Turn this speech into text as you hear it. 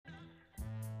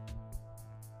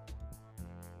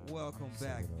Welcome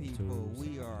back, people.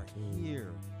 We are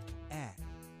here at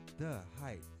The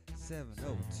Hype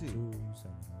 702.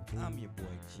 I'm your boy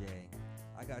Jay.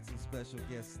 I got some special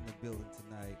guests in the building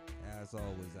tonight. As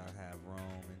always, I have Rome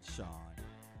and Sean.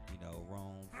 You know,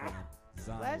 Rome from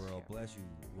Zion World. Bless you,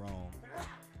 Rome.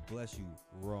 Bless you,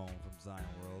 Rome from Zion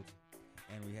World.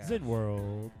 And we have Zen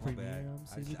World. My bad.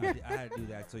 I had to do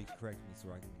that so you can correct me so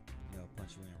I can,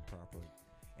 punch you in properly.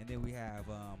 And then we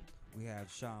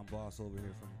have Sean Boss over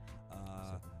here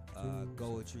from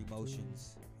Goetry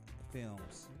Motions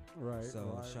Films. Right.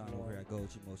 So right, Sean right. over here at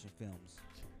Goetry Motion Films.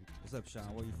 What's up, Sean?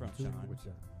 Where you from, Sean?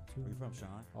 Where you from,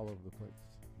 Sean? All over the place.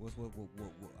 What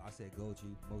I said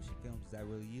Goetry Motion Films. Is that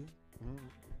really you?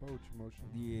 Poetry motion.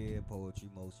 Yeah, Poetry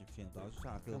Motion Films. I was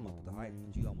trying to fill him up with the hype,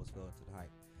 but you almost fell into the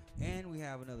hype. And we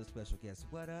have another special guest.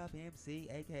 What up, MC,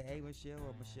 a.k.a. Michelle,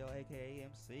 or Michelle, a.k.a.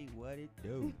 MC? What it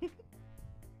do?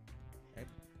 Hey,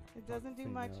 It doesn't do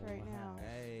much right now.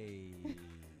 hey.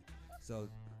 So,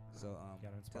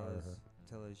 Gotta inspire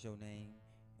tell us your name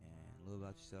and a little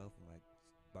about yourself, and like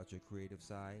about your creative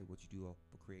side, what you do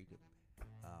for creative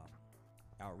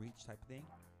outreach type of thing.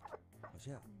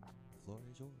 Michelle, the floor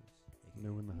is yours.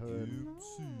 New in the hood.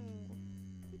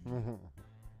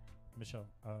 Michelle,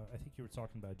 I think you were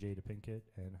talking about Jada Pinkett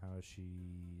and how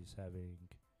she's having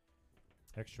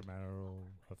extramarital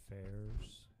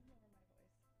affairs.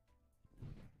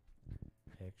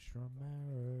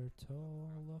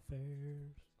 Extramarital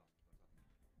affairs.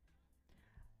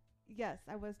 Yes,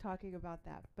 I was talking about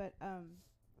that, but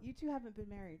you two haven't been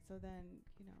married, so then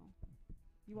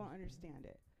you won't understand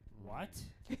it. What?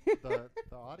 the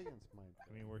audience might.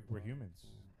 I mean, we're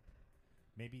humans.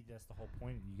 Maybe that's the whole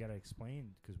point. You gotta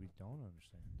explain because we don't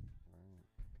understand. Right.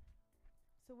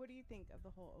 So, what do you think of the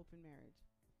whole open marriage?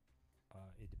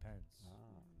 It depends.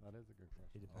 That is a good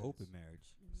question. It depends. Open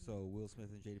marriage. So Will Smith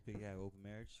and Jada Pinkett have open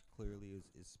marriage. Clearly,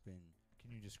 it's been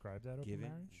Can you describe that open given.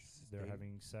 marriage? They're stated.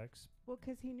 having sex, Well,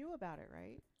 because he knew about it,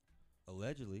 right?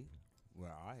 Allegedly.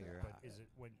 Well, I hear. but is it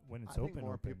when it's I think open?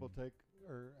 more open, people take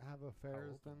or have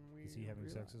affairs than we. is he having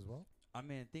sex as well? I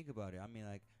mean, think about it. I mean,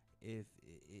 like,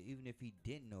 even if he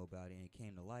didn't know about it and it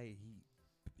came to light,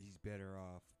 he's better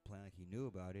off playing like he knew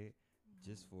about it,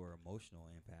 just for emotional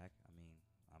impact. I mean,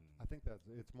 I think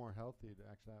it's more healthy to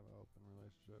actually have an open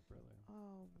relationship, really.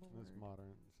 Oh, In this Lord.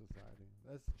 modern society.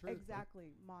 That's the truth.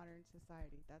 Exactly. Modern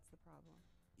society. That's the problem.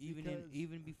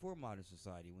 even before modern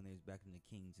society, when they was back in the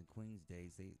kings and queens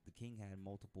days, the king had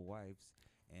multiple wives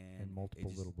and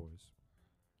multiple just- little boys.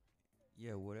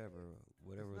 Yeah, whatever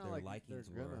It's not their like likings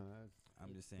they're were. gonna,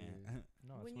 I'm just it's saying.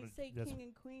 No, When that's you what say that's king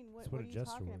and queen, what what are a you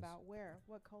gesture talking was. about? Where?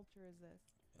 What culture is this?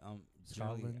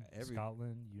 Generally,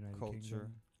 Scotland, United culture,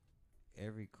 Kingdom.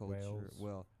 every culture.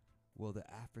 Wales. Well, the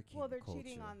African. Well, they're culture.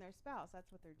 cheating on their spouse.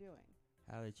 That's what they're doing.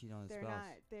 How do they cheat on the They're spouse?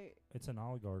 not. They. It's an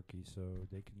oligarchy, so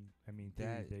they can. I mean,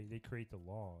 they create the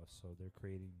law, so they're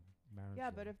creating marriage. Yeah,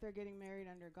 law. but if they're getting married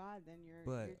under God, then you're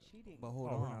cheating. But hold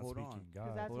Oh, we're on, not hold speaking on. Because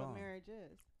God. that's Hold what on. marriage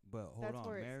is. But hold That's on,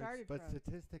 where it marriage. started But from.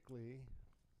 statistically,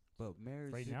 But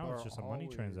marriage. Right people now, it's are just a money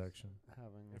always transaction.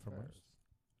 Having If I'm affairs. honest.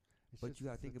 It's But just you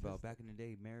gotta think about statistic. back in the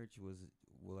day, marriage was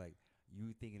like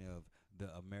you thinking of the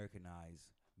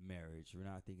Americanized marriage. We're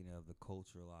not thinking of the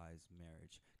culturalized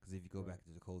marriage. Because if you go back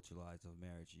to the culturalized of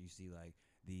marriage, you see like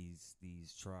these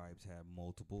tribes have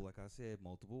multiple, like I said,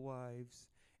 multiple wives,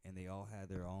 and they all had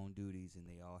their own duties, and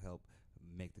they all help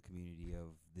make the community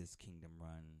of this kingdom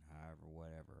run, however,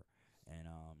 whatever. And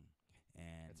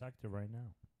It's active right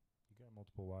now. You got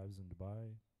multiple wives in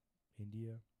Dubai,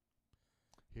 India,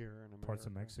 Here in America. parts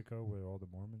of Mexico where all the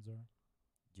Mormons are.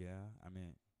 yeah, I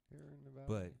mean, Here in Nevada.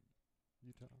 but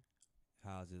Utah.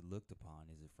 how is it looked upon?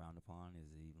 Is it frowned upon?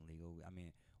 Is it even legal? I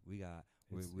mean, we got.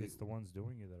 It's the ones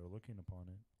doing it that are looking upon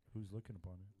it. Who's looking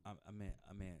upon it? I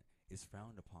mean, it's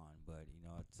frowned upon, but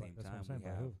at the same That's what I'm time, saying, we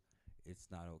by have. who? It's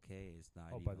not okay. It's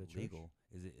not Oh, even by the church? legal.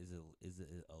 Is it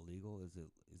illegal? Is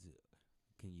it?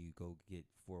 Can you go get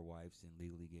 4 wives and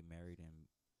legally get married and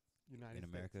United in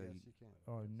America, States, yes, you can.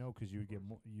 Oh no, because you would get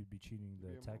you'd be cheating You'd be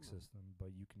the a tax Mormon. system.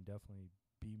 But you can definitely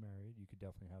be married. You could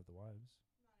definitely have the wives.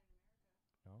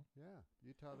 No, Yeah,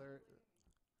 Utah.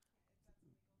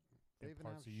 They in even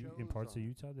parts have of shows in parts of on it.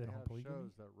 Utah they don't have polygamy.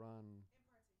 shows that run.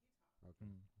 Okay,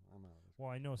 Mm. I'm out of this. Well,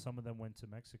 I know some of them went to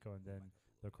Mexico, and then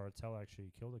the cartel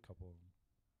actually killed a couple of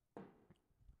them.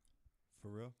 for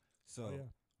real. So Oh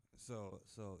yeah,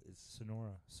 so it's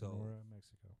Sonora,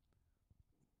 Mexico.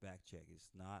 back check. It's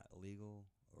not illegal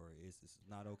or it's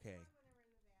not okay.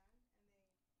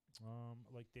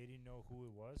 Like they didn't know who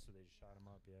it was, so they just shot him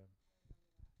up. Yeah.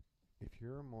 If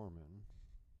you're a Mormon,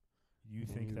 You and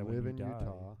think you that live when you in die,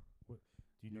 Utah, do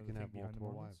you know can the have thing behind the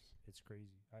multiple Mormons? wives. It's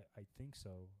crazy. I think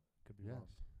so. Could be Yes, wrong.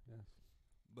 Yes.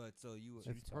 But so you, It's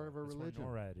It's part of a That's religion.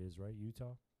 where NORAD is, right?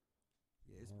 Utah.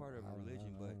 yeah, it's part of a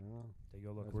religion, I but don't know. They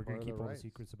go, look, That's we're going part to of keep the all rights. the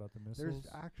secrets about the missiles. There's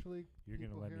actually You're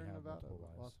going to people let me here in have Nevada, multiple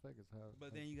Las wives. Vegas have.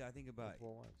 but then you gotta think about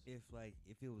multiple wives.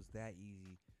 if it was that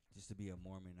easy just to be a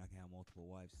Mormon, I can have multiple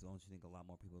wives. Don't you think a lot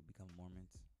more people would become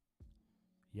Mormons?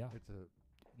 Yeah. It's a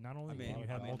Not only I mean, can you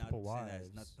have multiple not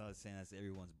saying wives, not saying that's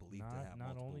everyone's belief to have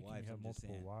not multiple only wives. can you have I'm just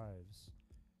multiple saying, wives,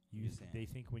 I'm just saying. they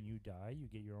think when you die, you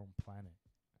get your own planet.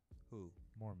 Who?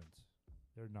 Mormons.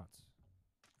 They're nuts.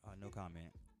 No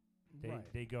comment.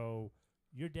 They go,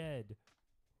 you're dead.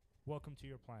 Welcome to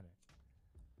your planet.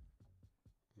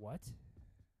 What?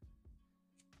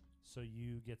 So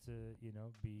you get to,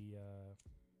 be,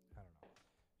 I don't know.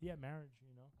 Yeah, marriage,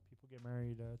 people get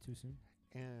married too soon.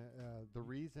 And the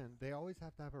reason they always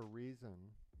have to have a reason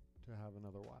to have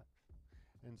another wife,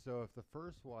 and so if the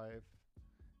first wife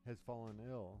has fallen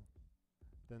ill,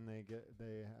 then they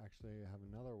actually have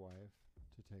another wife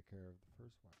to take care of the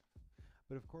first wife.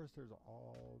 But of course, there's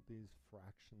all these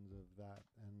fractions of that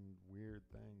and weird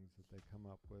things that they come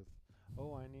up with.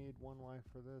 Oh, I need one wife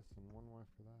for this and one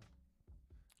wife for that.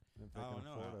 And if they I can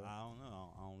don't know. afford it, I don't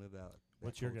know. I don't live that.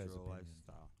 What's your guys' cultural opinion?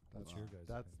 lifestyle. What's your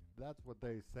guys' opinion? that's what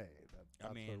they say. That's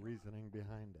the mean- reasoning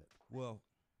behind it. Well,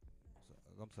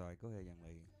 I'm sorry. Go ahead, young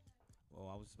lady. Well,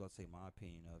 I was just about to say my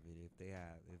opinion of it. If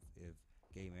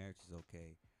gay marriage is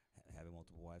okay, having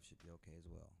multiple wives should be okay as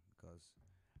well. Because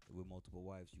with multiple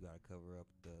wives, you got to cover up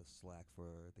the slack for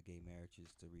the gay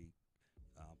marriages to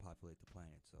populate the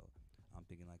planet. So I'm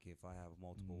thinking like if I have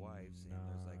multiple wives and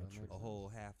there's like That makes a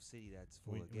whole half city that's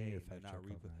full We of need gay, a fact not check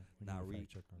on that. We not need a re-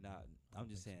 fact check on not. that. I'm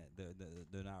just think saying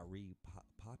they're not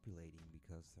repopulating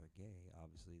because they're gay.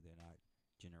 Obviously, they're not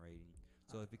generating.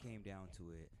 So if it came down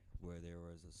to it, where there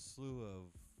was a slew of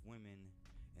women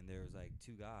and there was like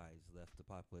 2 guys left to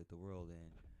populate the world, and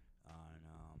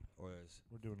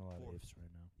We're doing a lot of four- ifs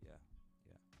right now. yeah.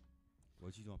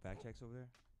 What you doing? Fact checks over there?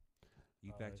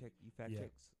 You Uh, fact check? You fact yeah.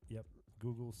 checks?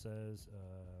 Google says,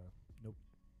 nope.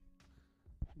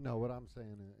 No, what I'm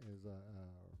saying is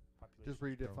just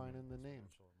redefining the name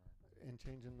names. and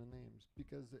changing the names,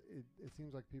 because it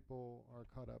seems like people are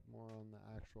caught up more on the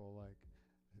actual like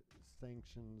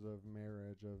sanctions of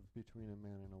marriage of between a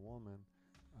man and a woman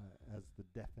as the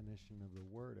definition of the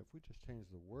word. If we just change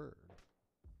the word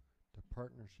to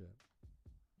partnership,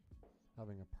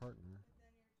 having a partner,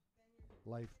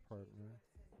 life partner.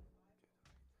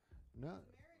 No. A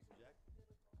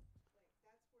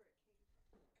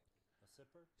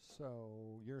sipper?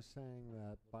 So you're saying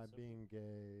that by being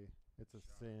gay, it's a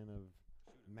sin of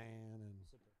man and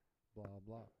blah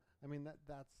blah. I mean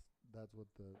that's what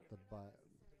the Bible.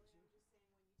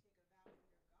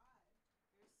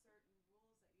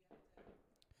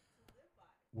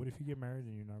 What if you get married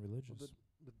and you're not religious?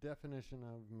 The definition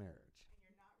of marriage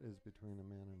is between a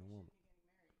man and a woman.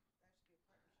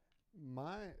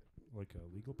 My Like a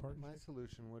legal partnership? my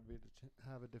solution would be to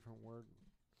have a different word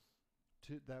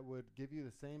that would give you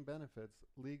the same benefits,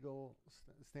 legal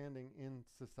standing in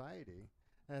society.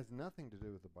 It has nothing to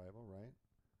do with the Bible, right?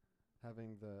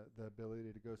 Having the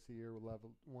ability to go see your loved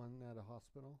one at a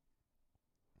hospital,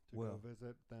 to go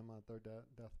visit them at their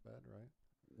deathbed, right?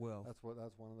 Well, That's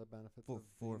one of the benefits for of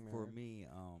for being for married. me,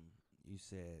 you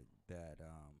said that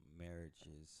marriage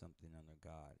is something under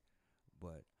God,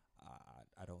 but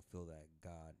I don't feel that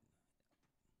God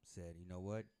said, you know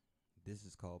what, this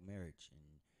is called marriage,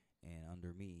 and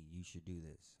under me you should do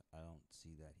this. I don't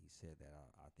see that he said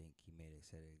that. I think he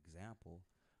set an example,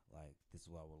 like this is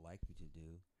what I would like you to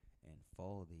do, and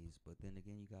follow these. But then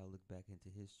again, you gotta look back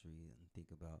into history and think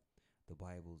about the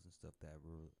Bibles and stuff that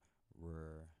we're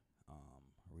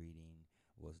reading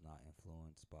was not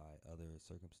influenced by other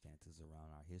circumstances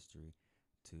around our history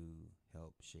to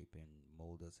help shape and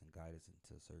mold us and guide us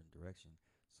into a certain direction.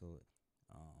 So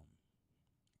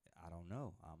I don't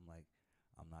know. I'm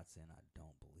not saying I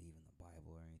don't believe in the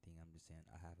Bible or anything. I'm just saying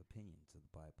I have opinions of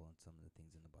the Bible and some of the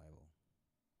things in the Bible.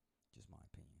 Just my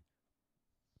opinion.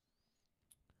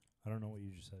 I don't know what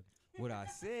you just said. What I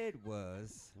said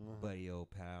was, buddy old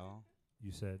pal. You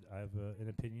said, I have an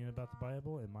opinion about the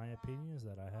Bible, and my opinion is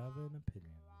that I have an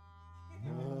opinion.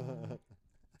 At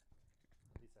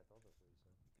least I thought that's what you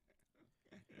said.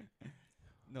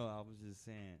 No, I was just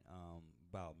saying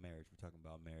about marriage. We're talking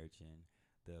about marriage and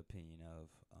the opinion of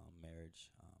marriage.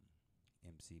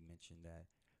 MC mentioned that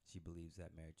she believes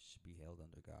that marriage should be held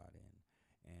under God,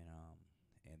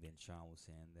 and then Sean was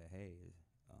saying that hey,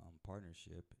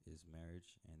 partnership is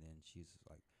marriage, and then she's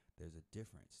like, there's a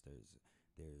difference.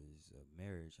 There's a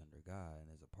marriage under God, and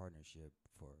there's a partnership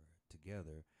for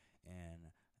together,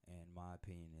 and my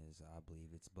opinion is I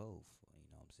believe it's both. You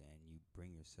know what I'm saying? You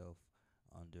bring yourself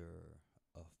under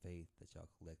a faith that y'all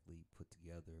collectively put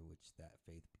together, which that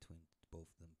faith between both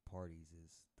them parties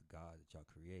is the God that y'all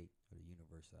create or the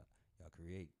universe that y'all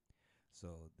create.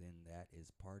 So then that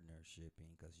is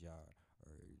partnershiping because y'all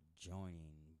are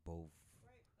joining both.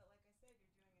 Right, but like I said,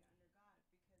 you're doing it under God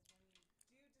because when you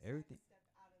do decide Everything. to step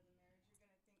out of the marriage, you're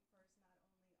going to think first not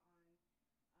only on your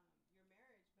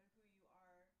marriage, but who you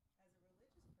are as a religious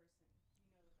person. You know that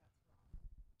that's wrong.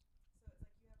 So it's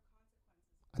like you have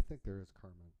consequences. I think there is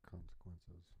karmic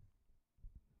consequences.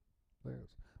 There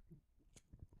is.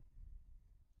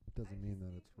 Doesn't mean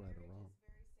that it's right or wrong. Marriage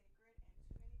is very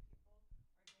sacred, and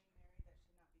too many people are getting married that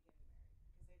should not be getting married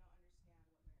because they don't understand what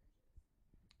marriage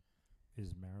is.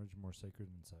 Is marriage more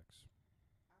sacred than sex?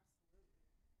 Absolutely.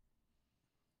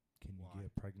 Can you Why?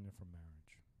 get pregnant from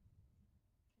marriage? Can you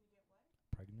get what?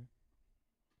 Pregnant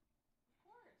Of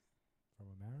course.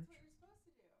 from a That's marriage? what you're supposed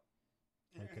to do.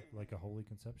 Like a holy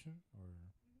conception, or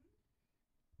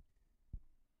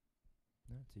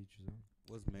yeah, to each his own.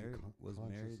 Was You Mary con- was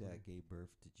Mary that consciously. gave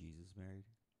birth to Jesus married?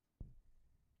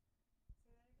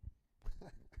 Say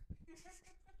that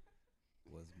again.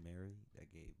 Was Mary that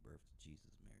gave birth to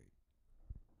Jesus married?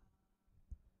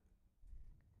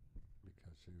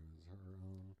 Because she was her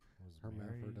own. Was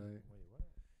Hermaphrodite. Mary? Wait, what?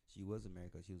 She wasn't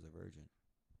married because she was a virgin.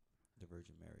 The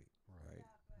Virgin Mary, right? Yeah,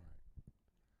 but Right.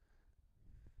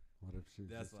 What if she's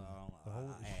That's just what I don't. The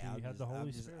Holy- I, she I'm had just, the Holy I'm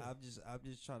just, Spirit. I'm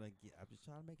just trying to get. I'm just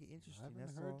trying to make it interesting. haven't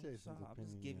That's heard all. Jason's I'm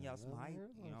just opinion giving y'all yet. some I haven't hype.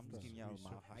 heard You know, I'm that just stuff. giving y'all You my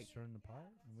stir- hype. stirring the pot?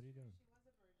 What are you doing? she was a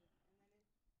virgin, and then it.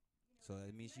 So that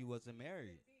means she wasn't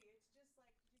married. It's just like,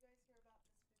 did you guys hear about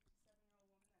this 57-year-old woman that had a child?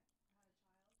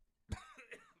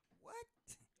 What?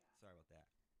 Sorry about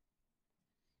that.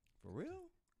 For real?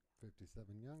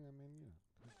 57 young. I mean, yeah.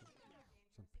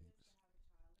 Some peeps.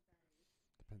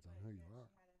 Depends on who you are.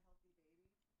 She had a healthy baby.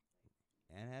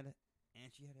 And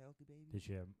she had a healthy baby. Did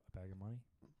she have a bag of money?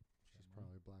 She's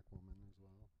probably a black woman as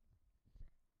well.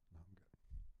 No, I'm good.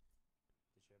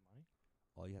 Did she have money?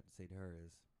 All you have to say to her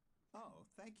is, Oh,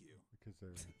 thank you. Because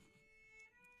they're people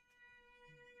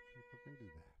can do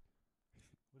that.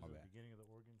 Was My it bad. the beginning of the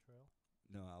Oregon Trail?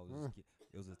 no, I was. Just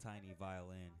it was a tiny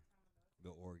violin.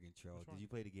 The Oregon Trail. Which Did one? you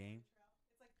play the game? It's like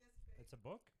this big. It's a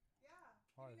book? Yeah.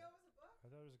 Oh, Did you know it was a book? I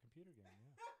thought it was a computer game.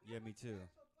 Yeah. Yeah, me It's an too.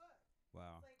 actual book.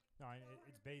 Wow. It's like No,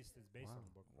 it's based. It's based on Wow.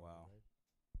 the book. Wow. Right?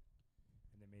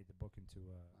 And they made the book into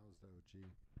That was the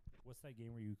OG. what's that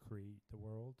game where you create the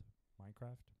world?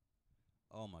 Minecraft.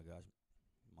 Oh my gosh,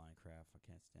 Minecraft! I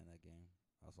can't stand that game.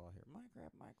 I was all here,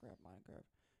 Minecraft.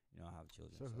 You know, I have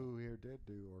children. So who here did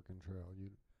do Oregon Trail?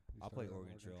 You I played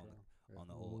started Oregon Trail on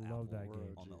the Yeah. old Love Apple, that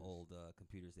game. on the Jeez. old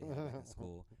computers they had back in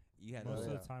school. You had Most Oh, of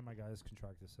yeah. the time, my guys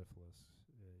contracted syphilis.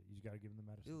 You got to give them the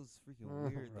medicine. it was freaking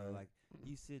weird though. Right. Like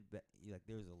you sit back, like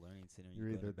there was a learning center. and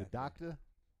You're you go either to the back there. doctor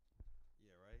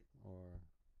Yeah, right. or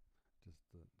just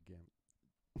the gimp.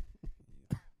 I mean,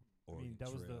 Oregon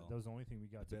that was Trail. the only thing we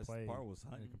got The to best play part was in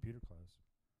the hunting. computer class.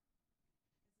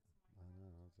 I know,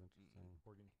 that's interesting.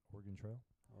 Oregon Trail.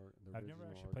 Or the I've never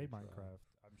original actually played Oregon Trail.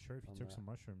 Minecraft. I'm sure if you on took that some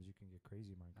mushrooms, you can get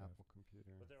crazy in Minecraft. Apple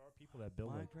computer. But there are people that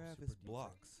build like Minecraft super is deep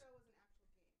blocks. Show was an actual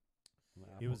game. On the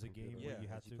It Apple was a game computer. where Yeah, you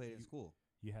had you to- played in school.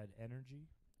 You had energy,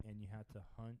 and you had to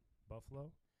hunt buffalo,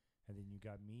 and then you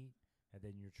got meat, and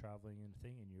then you're traveling in a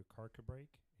thing, and your car could break,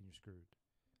 and you're screwed.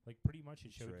 Like pretty much,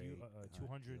 it showed you Trade, hunt,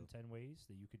 210 ways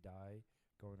that you could die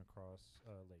going across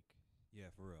a lake. Yeah,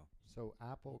 for real. So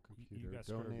Apple You computer got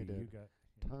scurvy. You donated got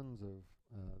tons of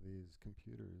these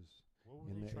computers what were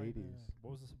in they the trying to- 80s.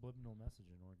 What was the subliminal message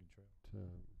in Oregon Trail? to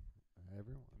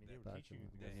everyone. I mean, they were back teaching in, you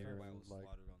when the we were everybody in, was like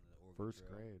slaughtered on the Oregon first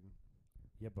Trail. grade.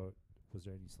 Yeah, but was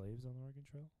there any slaves on the Oregon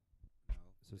Trail? No,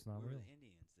 So it's not we were real. The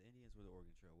Indians. The Indians were the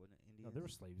Oregon Trail, wasn't it? Indians. No, there were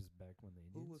slaves back when the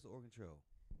Who Indians. was the Oregon Trail?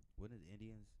 Wasn't it the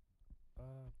Indians?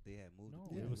 They had moved. No,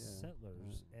 to it Yeah, was yeah.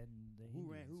 settlers and the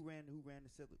Who Indians. ran the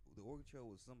settler? The Oregon Trail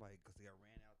was somebody because they got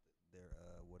ran out their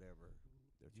whatever.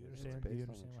 Their Do you territory. understand? Do you based on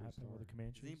a understand what true happened with the story.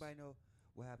 Comanches? Does anybody know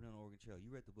what happened on the Oregon Trail? You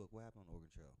read the book. What happened on the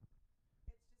Oregon Trail? It's just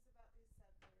about these settlers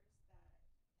that had to take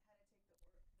the Oregon Trail,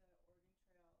 and it's just the things that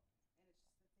happen.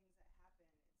 It's like one of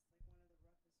the roughest trails to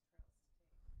take.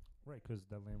 Right, because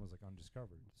that land was like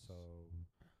undiscovered. So,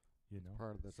 you know,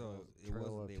 Part of the So it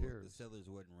Trail wasn't. of They were, the Tears. settlers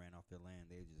wasn't ran off their land.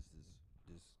 They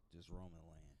just roaming the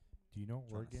land. do you know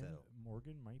trying to Oregon? settle.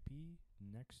 Oregon might be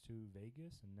next to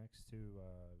Vegas and next to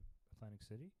Atlantic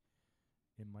City.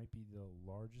 It might be the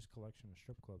largest collection of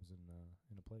strip clubs in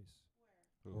a place.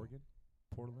 Where? Oregon,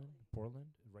 Portland,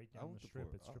 right I down went the to strip.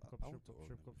 Port- It's strip I- club, I strip went to club,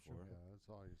 strip Oregon club, strip before. club. Yeah, that's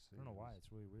all you see. I don't know why. is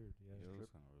It's really weird. Yeah. Yeah, it was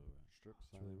strip- kind of really weird. strip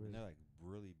really signs. weird. And they're like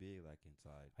really big, like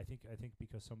inside. I think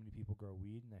because so many people grow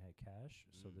weed and they had cash,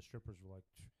 so Mm. the strippers were like,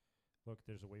 look,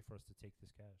 there's a way for us to take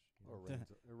this cash. You know? Or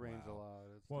it rains a Wow. lot.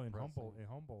 It's Well, in depressing.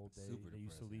 Humboldt, It's super they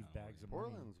used to depressing, leave I don't know bags of what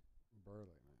money. Portland's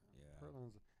burly, man. Yeah.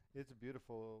 Portland's it's a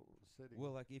beautiful city.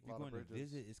 Well, like if you're Lot of going to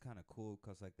bridges. visit, it's kind of cool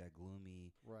 'cause like that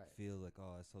gloomy right. feel, like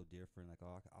oh, it's so different. Like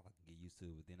oh, I can get used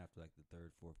to it. But then after like the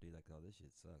third, fourth day, like oh, this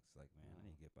shit sucks. Like man, I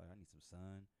need to get by. I need some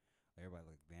sun.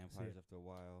 Everybody like vampires after a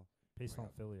while. Based on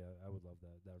Right. Philly, I would love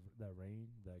that rain,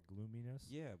 that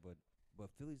gloominess. Yeah, but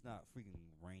Philly's not freaking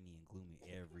rainy and gloomy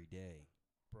every day.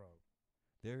 Bro.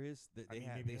 There is I they mean,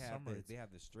 have maybe they the have summer the, it's- they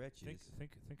have the stretches.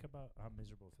 Think about how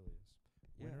miserable Philly is.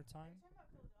 Yeah. Winter Are you time. talking about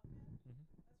Philadelphia? Mm-hmm.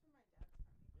 That's where my dad's from.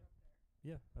 He grew up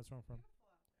there. Yeah, that's where I'm from.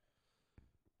 Beautiful out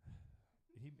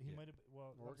there. He Yeah. might have.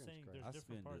 Well, I'm Oregon's saying great. there's I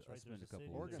different spent parts, I right? spent There's a couple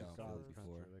city, weeks Oregon's there's out in God's Philly suburbs.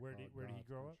 before. country. They Where call did- it where did he God's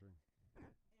grow up? country. In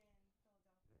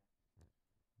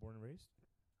Philadelphia. Born and raised. He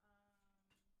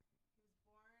was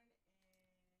born in New Jersey.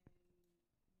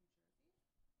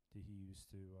 Did he used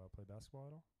to play basketball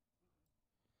at all?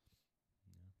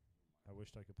 Yeah. I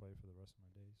wished I could play for the rest of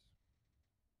my days.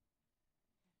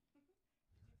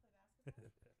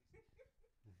 Did you play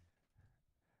basketball?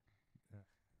 I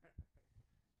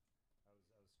was quoting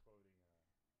Fresh Prince.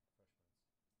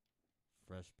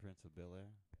 Fresh Prince of Bel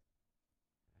Air.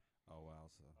 Oh wow,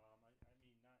 so I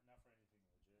mean not for anything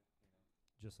legit, you know.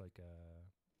 Just like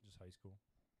just high school.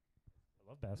 I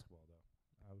love basketball though.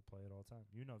 I would play it all the time.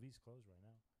 You know these closed right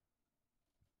now.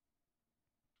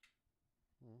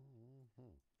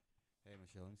 Mm-hmm. hey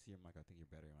Michelle, let me see your mic. I think your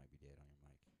battery might be dead on your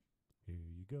mic. Here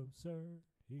you go, sir.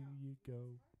 Here you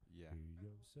go. Yeah. Here you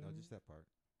go, sir. No, just that part.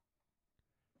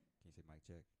 Can you say mic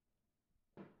check?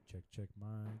 check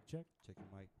mic check. Check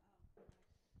your mic.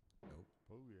 Nope.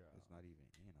 Oh yeah. It's not even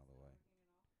in all the way.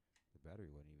 The battery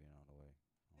wasn't even on the way.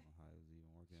 I don't know how it was even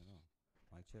working at all.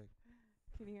 Mic check.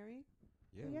 Can you hear me?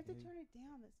 Yeah. you we have to can hear turn it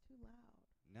down. That's too loud. you.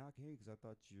 Now I can hear you 'cause I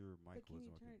thought your mic But can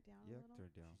wasn't you turn working. it down Yeah, a little? turn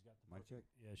it down. She's got the Mic check.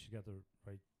 Yeah, she got the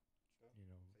right. You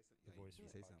know, the Yeah, voice you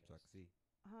for say the something so I can see.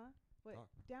 Huh? Wait,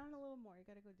 Talk. down a little more. You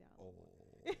gotta go down. A Oh. little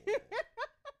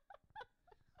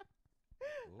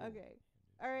more. Okay.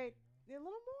 All right. A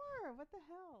little more. What the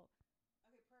hell?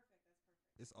 Okay, perfect. That's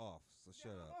perfect. It's off, so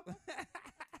shut No. up.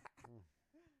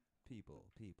 People.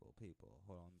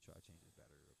 Hold on, let me try to change this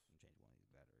battery. Let me change one of these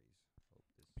batteries. Hope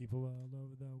this. People all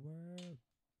over the world.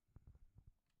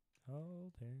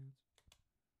 Hold hands.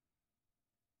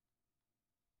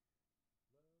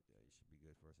 Yeah, you should be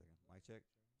good for a second. Mic check.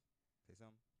 Say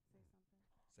something. Say something.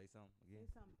 Say something Say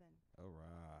again. something. All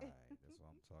right, that's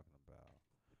what I'm talking about.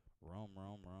 Rome.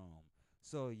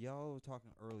 So y'all were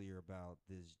talking earlier about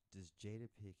this Jada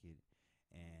Pickett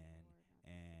and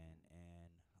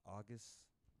August.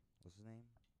 What's his name?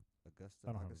 Augusta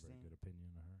I don't have a Augustine. very good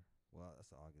opinion of her. Well,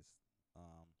 that's August.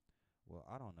 Well,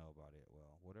 I don't know about it.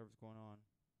 Well, whatever's going on,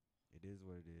 it is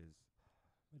what it is.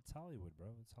 It's Hollywood,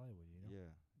 bro. It's Hollywood, you know. Yeah,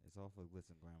 it's all for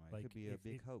glitz and glamour. Like, it could be a if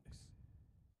big it- hoax,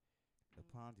 a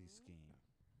Ponzi Mhm. scheme,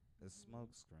 a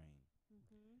smoke screen.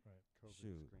 Mm-hmm. Right. COVID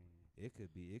Shoot. screen. It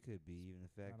could be even the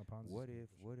fact. Not a Ponzi What scheme if?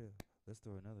 for sure. Let's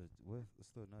throw another.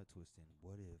 Let's throw another twist in.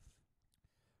 What if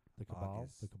The cabal.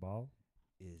 August The cabal.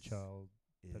 is Child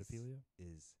is pedophilia.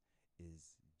 is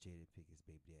Jada Pickett's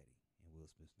baby daddy, and Will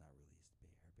Smith's not really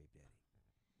her baby daddy.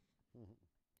 Mhm.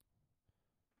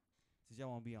 Since y'all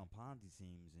want to be on Ponzi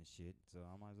schemes and shit, so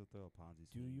I might as well throw a Ponzi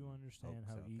Do scheme. you understand hoax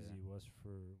how out easy there. it was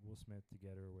for Will Smith to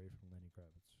get her away from Lenny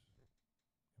Kravitz?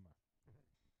 Come on.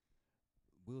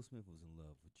 Will Smith was in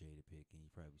love with Jada Pinkett, and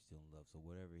he's probably still in love. So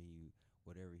whatever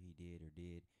he did,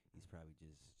 he's probably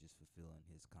just fulfilling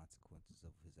his consequences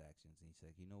of his actions. And he's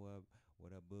like, you know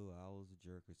what up, boo? I was a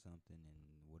jerk or something,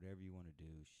 and whatever you want to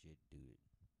do, shit, do it.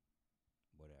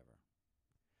 Whatever.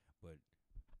 But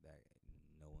that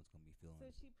no one's gonna be feeling. So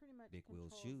she pretty much Big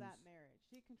Will's controls that shoes. marriage.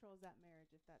 She controls that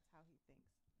marriage if that's how he thinks.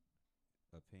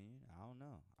 Opinion? I don't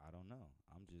know.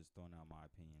 I'm just throwing out my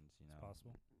opinions. You know. It's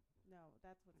possible. No,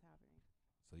 that's what's happening.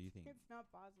 So you think? It's not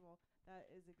possible. That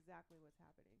is exactly what's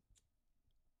happening.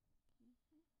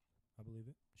 I believe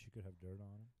it. She could have dirt on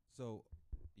him. So,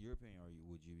 your opinion?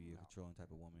 Would you be a No. controlling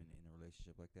type of woman in a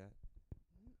relationship like that?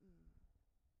 Mm-mm.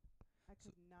 I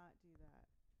So- could not do that.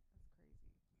 That's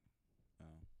crazy.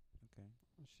 Oh, okay.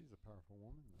 Well, she's a powerful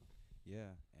woman, though.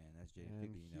 Yeah, and that's Jada And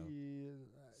Pinkett. You know, he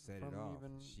is, set it from off.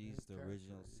 even She's his the character,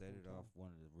 original you Set can It tell. Off, one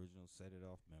of the original Set It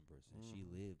Off members, and she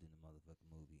Mhm. lived in the motherfucking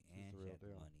movie, She's and the she real had the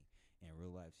deal. money. In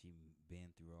real life, she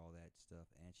been through all that stuff,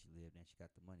 and she lived, and she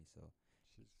got the money. So,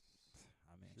 She's.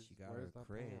 I mean, she's she got her wears that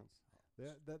cred. pants.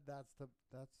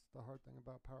 That's the hard thing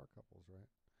about power couples, right?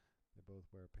 They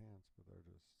both wear pants, but they're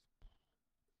just.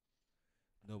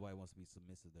 nobody wants to be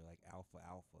submissive. They're like alpha,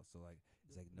 alpha. So like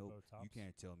it's like nope, Low you tops.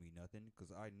 can't tell me nothing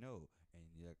because I know. And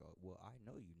you're like, oh, well, I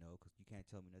know you know because you can't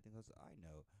tell me nothing because I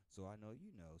know. So I know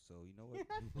you know. So you know what?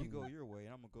 You go your way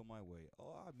and I'm gonna go my way.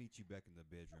 Oh, I'll meet you back in the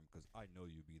bedroom because I know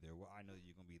you'll be there. Well, I know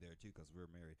you're gonna be there too because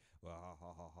we're married. Well, ha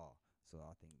ha ha ha. So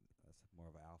I think that's more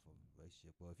of an alpha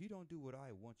relationship. Well, if you don't do what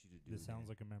I want you to do, This sounds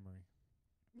then- like a memory.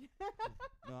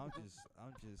 no. I'm just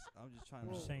trying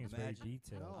I'm to just saying it's very imagine.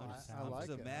 detailed. No, I'm I- just I saying- I'm like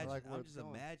just it. I imagine. like where I'm it's just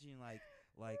going. imagining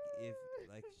like if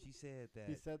like she said that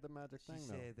He said the magic she thing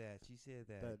said that she said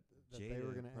though. that That they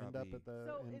were Jada going to end up probably- at the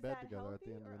So in is bed that together at the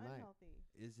healthy end of or the night. unhealthy?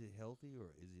 is it healthy or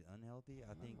is it unhealthy?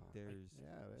 I think No. there's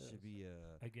Yeah, it should is. be a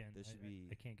Again, there should I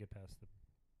be can't get past the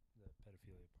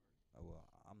pedophilia part. well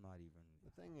I'm not even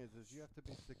The thing is you have to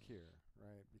be secure,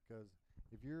 right? Because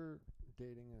if you're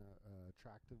dating a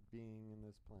attractive being in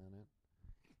this planet,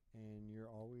 and you're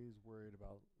always worried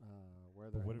about where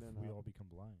they're But what if ending we up, all become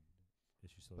blind? Is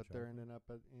she still but they're attractive? ending up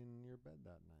in your bed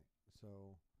that night.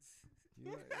 So,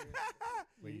 you,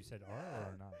 Wait, you said are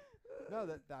or not? no,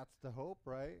 that's the hope,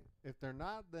 right? If they're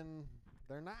not, then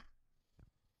they're not.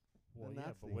 Well, Then yeah,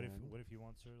 that's but the what if end. he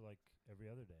wants her like every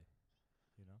other day?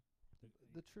 You know,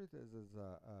 The truth is if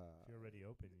you're already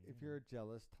open. if you're a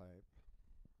jealous type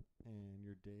and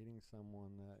you're dating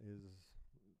someone that is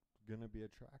gonna be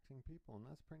attracting people, and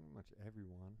that's pretty much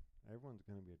everyone. Everyone's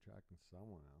gonna be attracting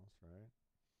someone else, right?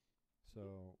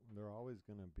 So there always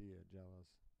gonna be a jealous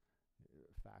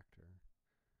factor.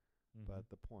 But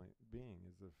the point being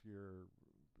is, if you're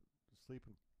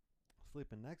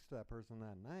sleeping next to that person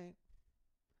that night,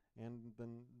 and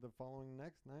then the following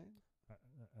next night,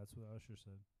 that's what Usher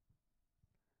said.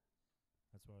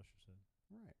 That's what Usher said.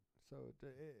 right? So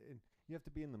you have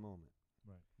to be in the moment,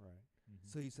 Right. right? Mm-hmm.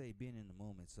 so you say being in the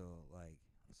moment. So like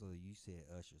so you said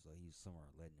Usher. So he's somewhere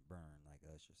letting it burn, like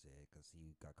Usher said, because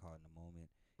he got caught in the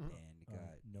moment and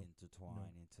got nope.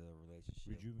 intertwined into a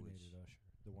relationship. Rejuvenated which Usher,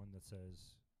 the one that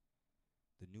says,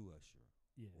 the new Usher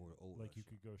yeah, or old like you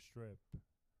Usher. could go strip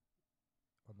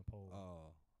on the pole,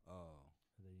 Oh,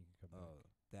 and then you can come back,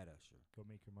 that Usher. go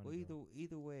make your money. Well, girl.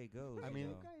 either way it goes. I What mean, are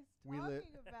you guys we live-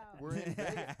 talking about? we're in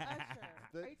Vegas. Usher.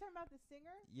 The- Are you talking about the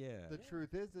singer? yeah. The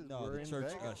truth is No, we're the in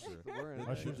church Vegas. usher. We're in the,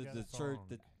 Usher's the, got the a church,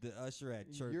 song. the usher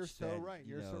at church. You're so that, right.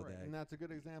 you You're so know, right, that- and that's a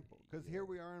good example. Because yeah. here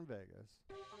we are in Vegas.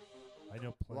 I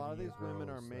know A lot of plenty these women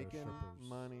are girls that making strippers.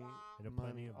 money, I know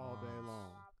plenty of all day moms.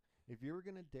 long. If you were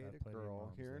gonna date have a plenty of girl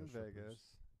moms here that in are strippers. Vegas,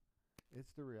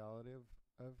 it's the reality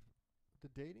of the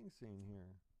dating scene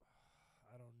here.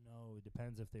 I don't know. It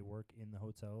depends if they work in the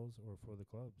hotels or for the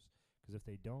clubs. Because if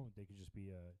they don't, they could just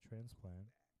be a transplant.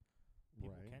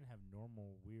 People Right. can have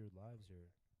normal, weird lives here,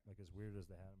 like as weird as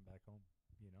they had them back home.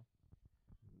 You know,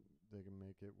 They can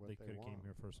make it what they they could have want. came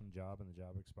here for some job and the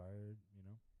job expired. You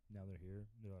know, now they're here.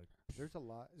 They're like, There's a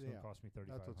lot. it's Yeah, gonna cost me that's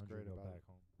what's $3,500 great to go about back it.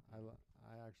 home.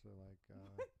 I actually like.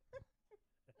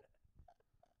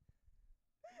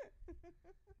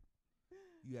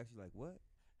 You actually like what?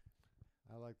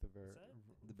 I like the What's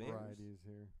that? The Bears? varieties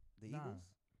here. The Nah. Eagles?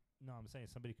 No, I'm saying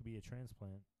somebody could be a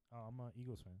transplant. Oh, I'm a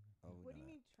Eagles fan. Oh, we What do know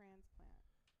you that. mean transplant?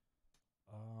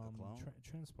 clone?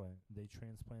 Transplant. They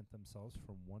transplant themselves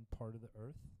from one part of the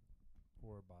earth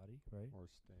or body, right, Or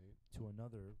state. to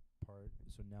another part.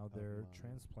 So now Of they're mind.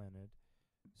 transplanted.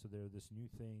 So they're this new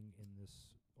thing in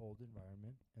this old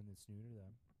environment, and it's new to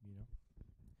them. You know.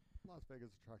 Las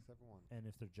Vegas attracts everyone. And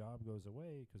if their job goes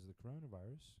away because of the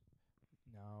coronavirus,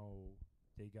 now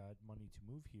they got money to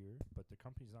move here, but the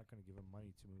company's not going to give them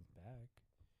money to move back.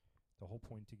 The whole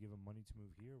point to give them money to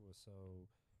move here was so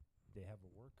they have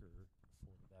a worker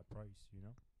for that price, you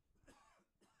know,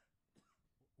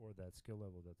 or that skill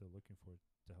level that they're looking for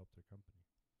to help their company.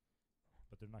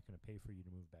 But they're not going to pay for you to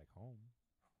move back home.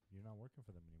 You're not working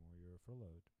for them anymore. You're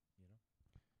furloughed, you know.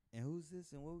 And who's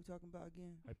this and what are we talking about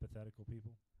again? Hypothetical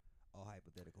people. Oh,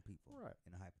 hypothetical people. Right.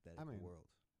 In a hypothetical mean, world.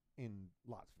 In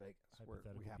Las Vegas, where we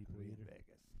Hypothetical happen to people be in eater.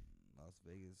 Vegas. Las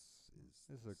Vegas is.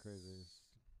 This is a crazy.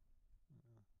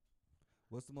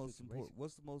 What's the most important?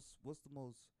 situation. What's the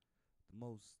most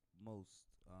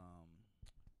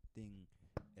thing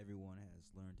everyone has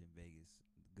learned in Vegas,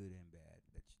 good and bad,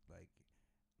 that you,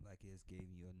 like it has gave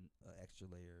you an extra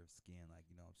layer of skin. Like,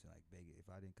 you know what I'm saying? Like Vegas. If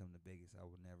I didn't come to Vegas, I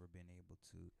would never been able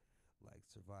to like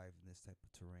survive in this type of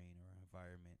terrain or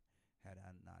environment had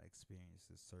I not experienced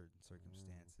this certain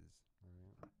circumstances.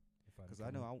 Right. If I'd Because I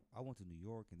know I went to New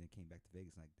York and then came back to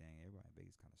Vegas. And like, dang, everybody in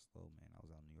Vegas kind of slow, man. I was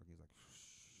out in New York. He was like,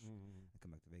 I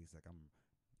come back to Vegas like I'm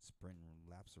sprinting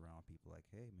laps around people. Like,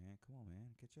 hey, man, come on,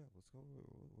 man, catch up. Let's go.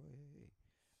 Hey.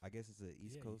 I guess it's a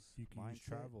East Yeah, Coast you can use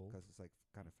mindset travel. because it's like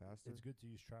kind of faster. It's good to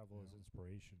use travel as Yeah.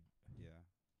 inspiration. Yeah.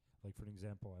 Like for an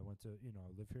example, I went to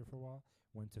I live here for a while.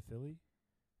 Went to Philly,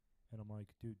 and I'm like,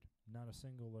 dude, not a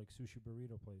single like sushi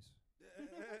burrito place.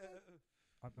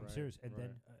 I'm Right, serious. And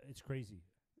then right. it's crazy.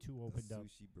 Two opened up,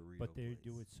 Sushi burrito but they place.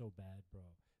 do it so bad, bro.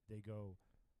 They go,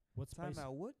 what's Time spicy?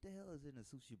 out. What the hell is in a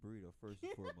sushi burrito? First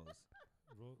and foremost,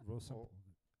 Real simple.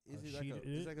 is it sheet- like a?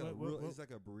 It's like a what- real. what- It's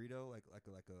like a burrito. Like a.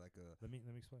 Let me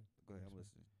explain. Go ahead. I'm Explain.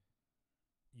 listening.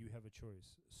 You have a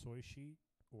choice: soy sheet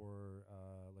or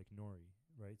like nori,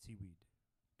 right? Seaweed.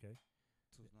 Okay.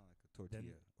 So it's not like a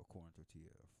tortilla or corn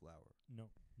tortilla or flour.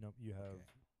 No, you have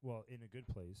Okay. well in a good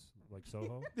place like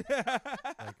Soho,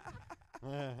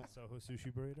 Soho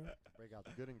sushi burrito. Break out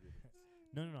the good ingredients.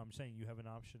 No. I'm saying you have an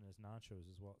option as nachos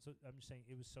as well. So I'm just saying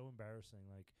it was so embarrassing.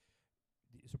 Like,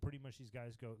 so pretty much these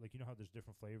guys go like, how there's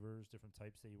different flavors, different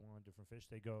types that you want, different fish.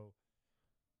 They go,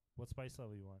 what spice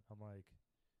level you want? I'm like,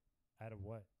 out of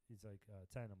what? He's like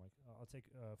 10. I'm like, I'll take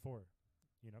 4.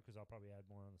 Because I'll probably add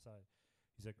more on the side.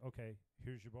 He's like, okay,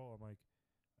 here's your bowl. I'm like,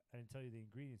 I didn't tell you the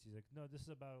ingredients. He's like, no, this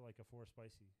is about like a 4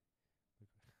 spicy.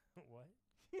 Like, what?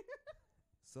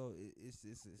 So it's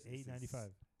 $8.95.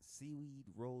 seaweed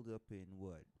rolled up in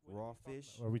what? Raw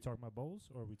fish. Are we talking about bowls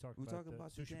or are we talking We're about talking the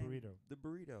about the sushi damn- burrito? The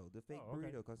burrito, the fake Oh, okay.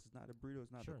 burrito, because it's not a burrito.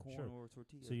 It's not Sure, a corn sure. or a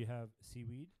tortilla. So you have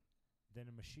seaweed, then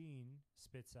a machine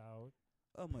spits out.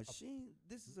 a machine.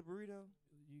 This is a burrito.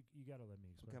 You gotta let me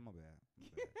Okay, explain. my bad.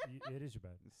 My bad. It is your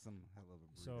bad. It's some hell of a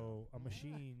burrito. So a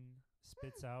machine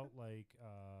spits out like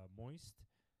moist,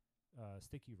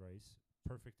 sticky rice,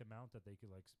 perfect amount that they could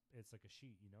like. It's like a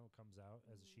sheet, it comes out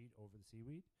as a sheet over the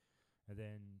seaweed, and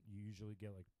then you usually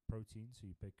get like protein. So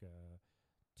you pick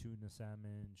tuna,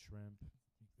 salmon, shrimp,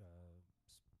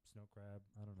 snow crab.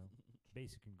 I don't know,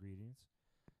 basic ingredients.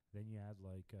 Then you add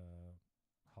like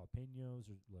jalapenos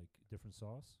or like different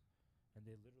sauce, and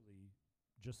they literally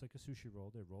just like a sushi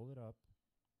roll. They roll it up,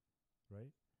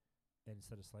 right? And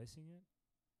instead of slicing it,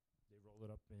 they roll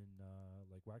it up in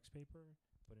like wax paper,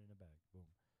 put it in a bag. Boom.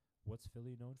 What's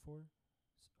Philly known for?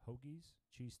 Hoagies,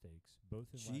 cheesesteaks, both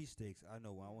in wax. Cheesesteaks. I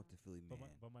know when I went to Philly, man.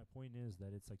 But my point is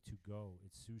that it's like to go.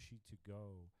 It's sushi to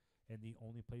go. And the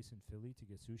only place in Philly to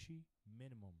get sushi,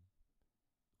 minimum,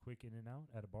 quick in and out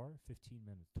at a bar, 15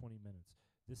 minutes, 20 minutes.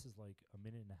 This is like a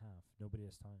minute and a half. Nobody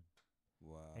has time.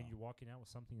 Wow. And you're walking out with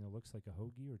something that looks like a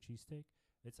hoagie or cheesesteak.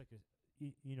 It's like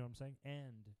you know what I'm saying?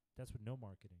 And that's with no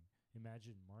marketing.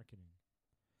 Imagine marketing.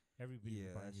 Everybody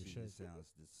yeah, buying that your shit shit. just sounds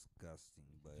disgusting.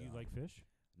 But Do you like fish?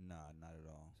 Nah, not at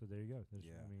all. So there you go. There's,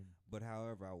 Yeah. I mean, But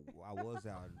however, I was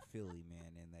out in Philly,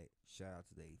 man, and they shout out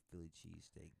to the Philly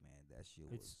cheesesteak, man. That shit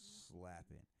was It's-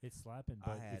 slapping. it's slapping. I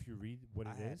But had- if you read what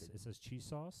I it had is, it. it says cheese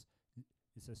sauce.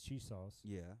 It says cheese sauce.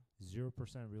 Yeah,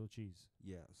 0% real cheese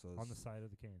yeah. So on the it's- side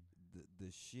of the can.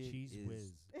 the shit Cheese is.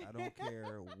 whiz. I don't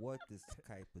care what this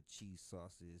type of cheese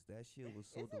sauce is. That shit was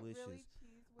so Is it delicious. really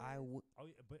cheese I whiz? would. Oh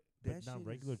yeah, but That not shit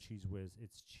regular is- cheese whiz.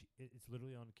 It's it's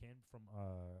literally on a can from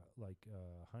like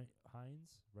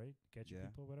Heinz, right? Ketchup Yeah.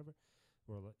 people, whatever.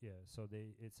 Or yeah, so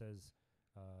it says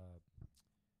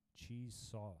cheese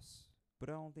sauce. But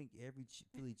I don't think every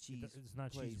Philly cheese. It's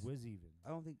not cheese place- whiz even. I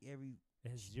don't think every. It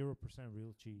has 0%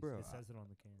 real cheese. Bro, it says it on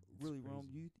the can. It's Really, Rome,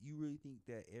 crazy. you really think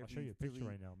that every I'll show you a picture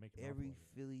Philly, right now. Make a mouthful every of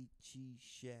it. Philly cheese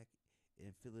shack in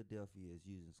Philadelphia is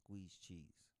using squeezed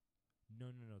cheese?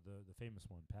 No. The famous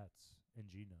one, Pat's and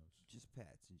Geno's. Just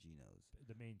Pat's and Geno's.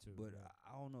 The main two. But yeah.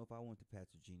 I don't know if I went to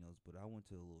Pat's or Geno's, but I went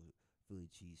to a little Philly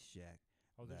cheese shack.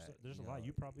 Oh, that, there's a you lot. know,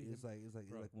 You probably it's like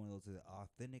bro. one of those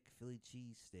authentic Philly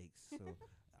cheese steaks. So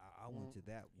I went to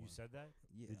that you one. said that.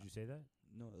 Yeah. Did you say that?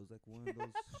 No, it was like one of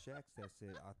those shacks that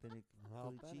said authentic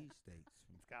Philly Authentic. cheese steaks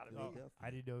from It's gotta be. Philadelphia. I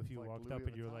didn't know if It's you like walked Louis up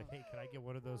and you were like, Vuitton. "Hey, can I get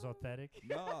one of those authentic?"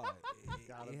 No,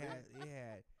 Gotta it be.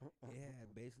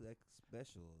 had basically like a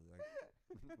special. Like,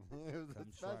 It was a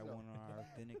come try special. one of our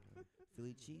authentic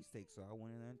Philly cheesesteaks. So I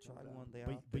went in there and tried Okay. one. They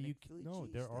But you Philly no,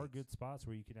 there are cheesesteaks. good spots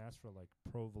where you can ask for like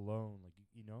provolone, like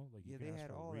like you Yeah, can they ask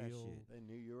had for all that real. shit. They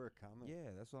knew you were coming.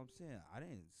 Yeah, that's what I'm saying. I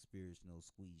didn't experience no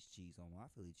squeezed cheese on my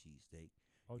Philly cheesesteak.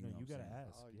 Oh You no, know you what I'm gotta saying?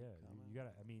 ask. Oh, you Yeah, coming? you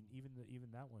gotta. I mean,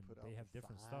 even that one, Put out they the have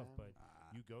different stuff, sign. but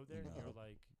you go there and know, you're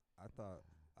like, I thought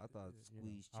you know,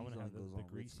 squeezed I cheese want to only have goes the on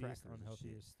Ritz greasiest, crackers and shit.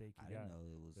 unhealthiest steak I you didn't got. know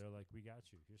it was. They're like, we got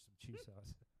you. Here's some cheese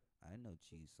sauce. I didn't know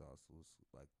cheese sauce was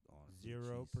like on a Philly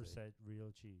 0% cheesesteak.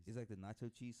 real cheese. It's like the nacho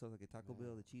cheese sauce, like a Taco Yeah.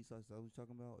 Bell. The cheese sauce. Is that what you're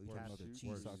talking about? Or you Worse. talking about the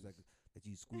Cashew cheese sauce cheese. that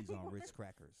you squeeze on Ritz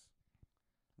crackers?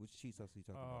 Which cheese sauce are you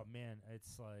talking Oh about? man,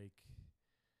 it's like,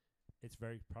 it's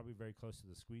probably very close to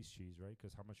the squeezed cheese, right?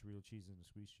 Because how much real cheese in the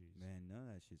squeezed cheese? Man, none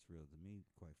of that shit's real to me.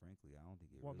 Quite frankly, I don't think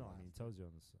it. Well, really no, I mean, it is. tells you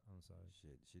on the side.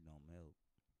 Shit don't melt.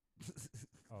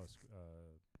 Oh,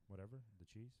 whatever the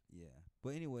cheese. Yeah,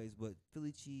 but anyways, but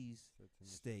Philly cheese, Sits in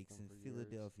the steaks system in for years.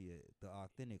 Philadelphia, the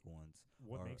authentic ones.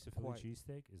 What are makes a Philly quite-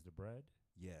 cheesesteak is the bread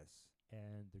Yes.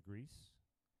 and the grease,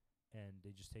 and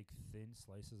they just take thin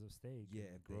slices of steak Yeah,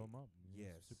 and grow they- 'em up.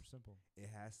 yes. It's super simple. It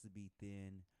has to be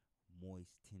thin,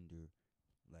 moist, tender,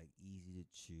 like easy to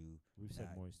chew. We've said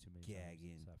not moist too many times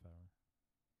gagging. this half hour.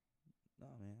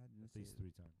 No, man, I didn't At say least it.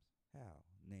 3 times. How?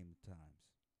 Name the times.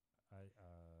 I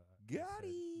Got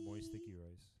said moist sticky it.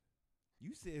 rice.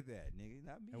 You said that, nigga,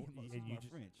 not me. And, This is and you my just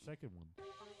French. second one. There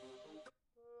we go.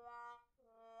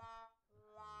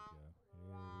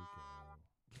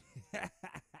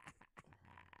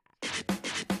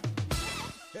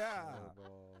 yeah.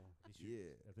 Horrible.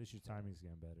 Yeah. At least your timing's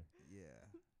getting better. Yeah.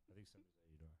 I think somebody's at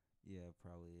your door. Yeah, it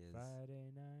probably is.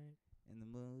 Friday night. And the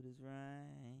mood is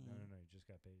right. No, you just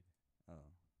got paid. Oh.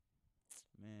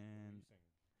 What are Man, you singing?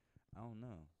 I don't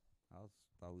know.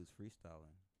 Thought we was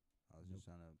freestyling. I was just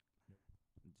Nope.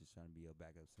 trying to be a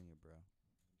backup singer, bro.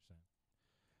 100%.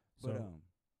 But So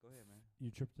go ahead, man.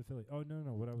 you trip to Philly. Oh, no.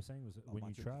 What I was saying was that Oh, when my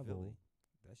you trip to travel. Philly.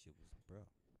 That shit was, bro.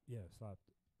 Yeah, stopped.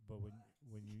 But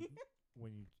when you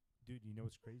dude, you know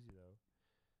what's crazy though?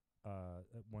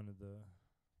 At one of the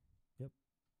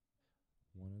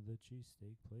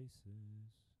cheesesteak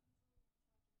places.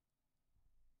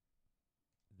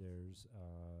 There's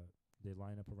they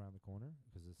line up around the corner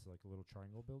because it's like a little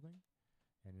triangle building,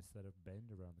 and instead of bend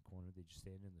around the corner, they just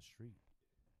stand in the street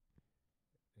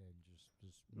and just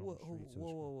normal street. So it's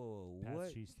Whoa. Pat's What?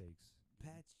 Cheesesteaks.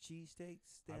 Pat's Cheesesteaks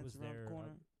I stands was around there. the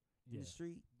corner in Yeah. the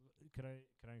street? Can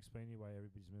I explain to you why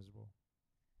everybody's miserable,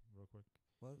 real quick?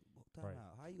 Well, time Right.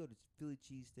 out. How you go to Philly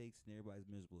cheesesteaks and everybody's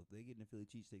miserable? If they get in a Philly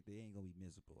cheesesteak, they ain't gonna be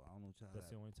miserable. I don't know how That's that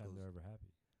the only time goes. they're ever happy.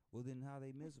 Well, then how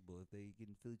they miserable if they get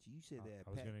in Philly cheese? You said I that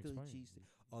was Pat gonna Philly explain. cheesesteak.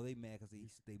 Oh, they mad 'cause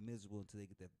they miserable until they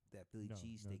get that Philly No,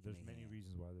 cheesesteak. there's in many their hand.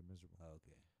 reasons why they're miserable. Oh,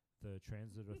 okay. The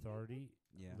transit authority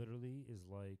Yeah. literally is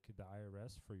like the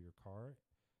IRS for your car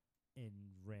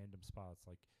in random spots.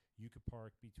 Like you could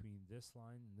park between this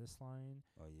line and this line,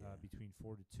 Oh yeah. between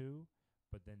 4 to 2,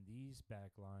 but then these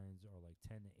back lines are like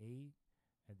 10 to 8,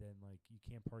 and then like you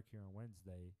can't park here on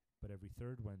Wednesday, but every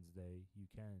third Wednesday you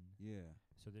can. Yeah.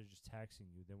 So they're just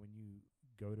taxing you. Then when you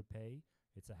go to pay,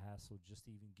 it's a hassle just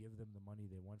to even give them the money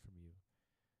they want from you.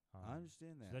 I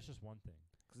understand So that. that's just one thing.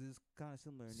 'Cause it's kind of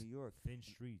similar in S- New York. Thin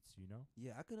streets, you know?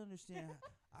 Yeah, I could understand.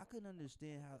 I couldn't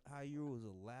understand how you was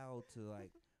allowed to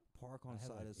like park on I the had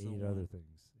side like of 8 someone. other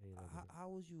things. How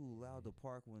was you allowed to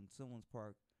park when someone's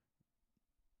parked?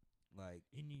 Like,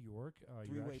 In New York, you're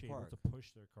Three-way actually park. able to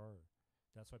push their car.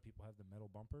 That's why people have the metal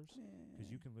bumpers.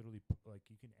 Because you man. can literally,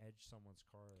 you can edge someone's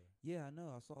car. Yeah, I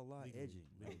know. I saw a lot of Legally, edging.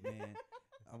 Like, man,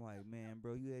 I'm like, man,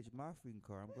 bro, you edged my freaking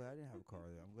car. I'm glad I didn't have a car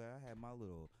there. I'm glad I had my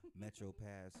little Metro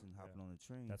pass and hopping Yeah. on the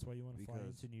train. That's why you want to fly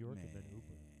because, into New York man, and then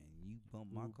Uber. you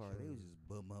bumped my car. They was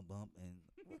Uber. just bump, and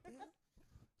what the hell?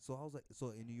 So I was like,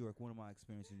 so in New York, one of my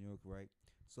experiences in New York, right?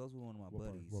 So I was with one of my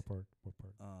buddies. What part?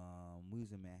 We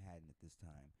was in Manhattan at this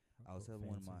time. I was Oh, helping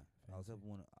one of fancy, my, I was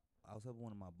helping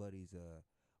one of my buddies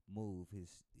move his.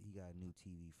 He got a new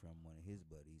TV from one of his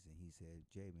buddies, and he said,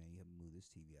 "Jay, man, you help me move this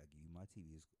TV. I give you my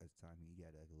TV." Is at the time he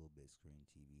got like a little bit screen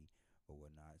TV or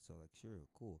whatnot. So like, sure,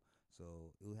 cool.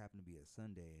 So it would happen to be a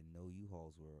Sunday, and no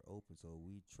U-Hauls were open. So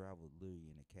we traveled literally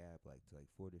in a cab like to like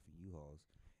 4 different U-Hauls,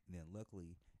 and then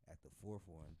luckily at the fourth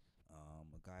one,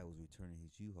 a guy was returning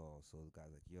his U-Haul. So the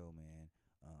guy's like, "Yo, man,"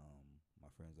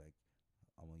 my friend's like,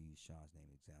 I'm gonna use Sean's name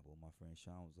example. My friend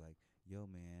Sean was like, "Yo,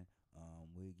 man,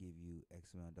 we'll give you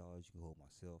X amount of dollars. You can hold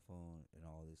my cell phone and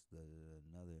all this,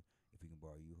 another. If you can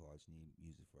borrow U-Haul, I just need to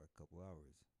use it for a couple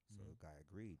hours." So the guy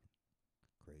agreed,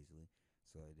 crazily.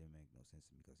 So it didn't make no sense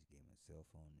to me because he gave me a cell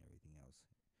phone and everything else,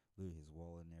 literally his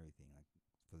wallet and everything, like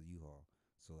for the U-Haul.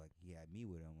 So like he had me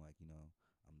with him, like I'm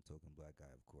a token black guy,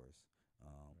 of course.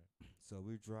 So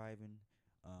we're driving.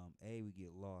 We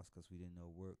get lost because we didn't know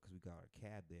where, because we got our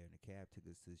cab there, and the cab took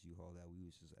us to this U-Haul that we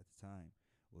was just at the time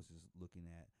was just looking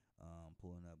at,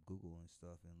 pulling up Google and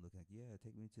stuff and looking like, yeah,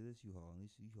 take me to this U-Haul and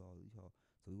this U-Haul.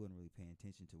 So we wasn't really paying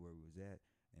attention to where we was at,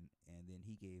 and then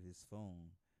he gave his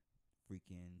phone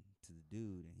freaking to the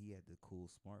dude, and he had the cool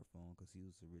smartphone because he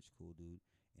was a rich cool dude,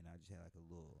 and I just had like a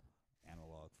little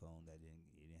analog phone that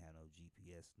didn't have no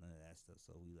GPS, none of that stuff.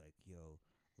 So we like, yo,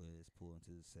 let's pull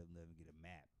into the 7-Eleven, get a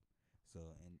map.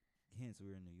 So, and hence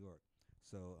we're in New York.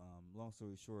 So, long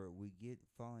story short, we get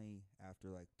finally,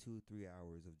 after like 2 or 3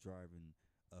 hours of driving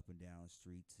up and down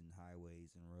streets and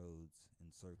highways and roads and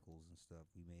circles and stuff,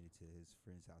 we made it to his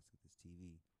friend's house to get this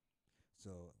TV.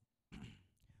 So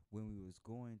when we was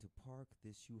going to park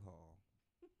this U-Haul,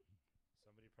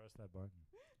 Somebody press that button.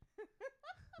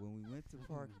 when we went to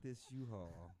park this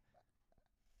U-Haul,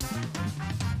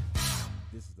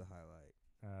 this is the highlight.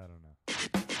 I don't know.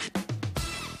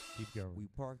 Keep going. we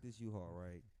parked this U-Haul,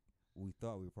 right? We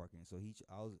thought we were parking, so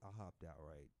I hopped out,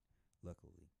 right?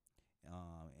 Luckily,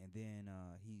 and then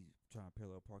he trying to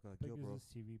parallel park. Like, How yo, big bro, is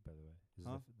this TV, by the way? Is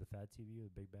Huh? the fat TV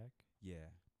with the big back?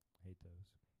 yeah, Hate those.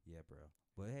 yeah, bro.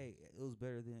 But hey, it was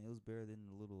better than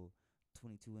the little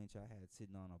 22-inch I had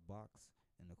sitting on a box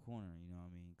in the corner. You know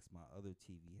what I mean? Because my other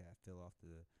TV had fell off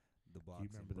the box. Do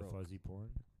you remember and the broke. fuzzy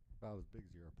porn? About as big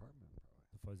as your apartment, probably.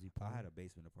 The fuzzy porn. I had a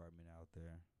basement apartment out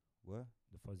there. What?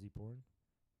 the fuzzy porn.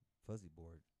 Fuzzy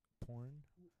board. Porn.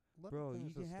 Let Bro, him you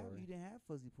finish the didn't have story. you didn't have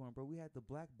fuzzy porn, bro. We had the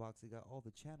black box that got all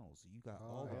the channels. You got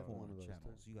all I the had one porn of those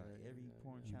channels. too. You got Yeah, every yeah,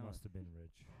 porn yeah. You channel. must have been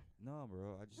rich. No,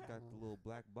 bro. I just got the little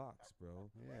black box, bro.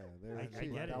 Yeah, there I, was I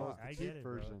cheap. get it. That was the I cheap get it,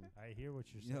 bro. version. I hear what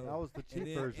you're You saying. know, That was the cheap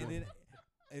version.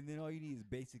 And then all you need is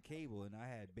basic cable, and I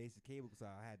had basic cable because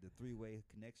I had the 3-way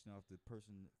connection off the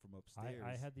person from upstairs.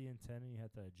 I had the antenna. You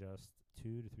had to adjust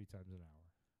 2 to 3 times an hour.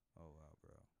 Oh wow,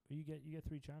 bro. But you get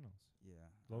 3 channels. Yeah,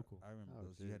 Local. I remember Oh,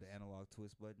 those. You had the jeez. analog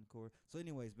twist button cord. So,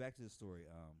 anyways, back to the story.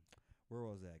 Where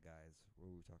was that, guys? What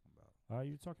were we talking about?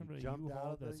 You're talking You about a jumped out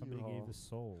U-Haul of that the somebody gave U-Haul. a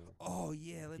soul. Oh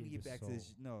yeah, let me Gave get the back to this.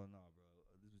 soul. No, bro.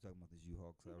 This was talking about this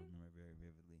U-Haul because I remember very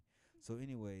vividly. So,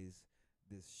 anyways,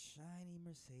 this shiny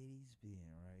Mercedes Benz,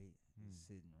 right, is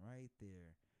sitting right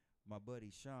there. My buddy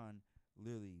Sean,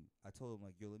 literally, I told him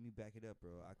like, yo, let me back it up,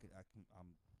 bro. I can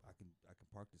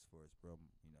park this for us, bro.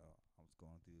 You know, I was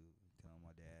going through telling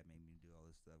my dad made me do all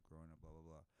this stuff growing up, blah blah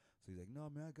blah. So he's like, no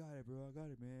man, I got it, bro. I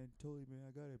got it, man. Totally, man.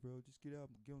 I got it, bro. Just get out,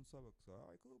 and get on the sidewalk. So all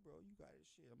right, cool, bro. You got it,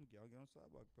 shit. I'll get on the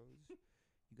sidewalk, bro.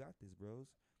 You got this, bros.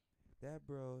 That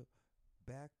bro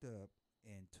backed up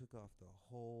and took off the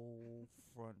whole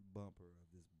front bumper of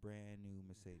this brand new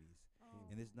Mercedes.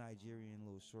 And this Nigerian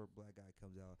little short black guy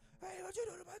comes out, hey, what you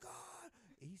doing to my car?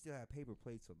 And he still had paper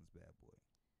plates on this bad boy.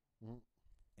 Mm.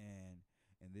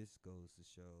 And this goes to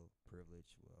show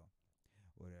privilege, well,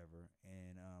 whatever.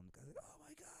 And the guy's like, oh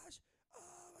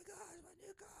my gosh, my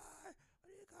new car,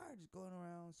 just going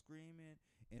around screaming.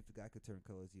 And if the guy could turn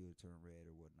colors, he would turn red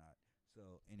or whatnot.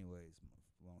 So, anyways,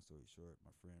 long story short,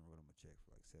 my friend wrote him a check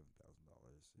for like $7,000,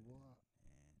 Wow.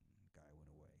 and the guy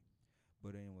went away.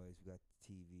 But anyways, we got the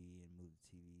TV and moved the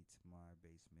TV to my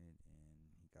basement,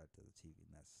 and he got the other TV,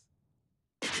 and that's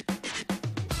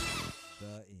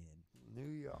the end.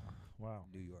 New York. Wow.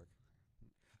 New York.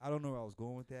 I don't know where I was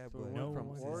going with that, So but it No went from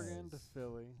one Oregon to says.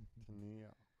 Philly to New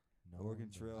York. No Oregon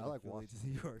one Trail, does. I like Philly to Washington.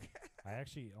 New York. I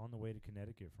actually, on the way to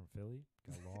Connecticut from Philly,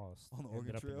 got lost. On the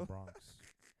ended Oregon up in Trail? the Bronx.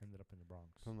 Ended up in the Bronx.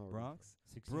 From the Bronx,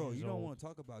 16 bro. years You don't old. want to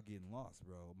talk about getting lost,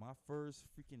 bro. My first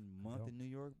freaking month in don't. New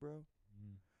York, bro.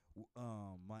 Mm.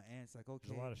 My aunt's like, okay,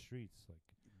 There's a lot of streets, like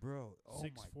bro. Oh my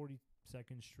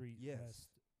 642nd Street Yes. West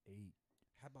 8.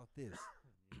 How about this?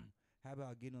 How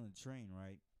about getting on the train,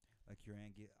 right? Like your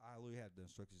aunt I literally have the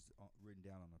instructions written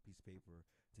down on a piece of paper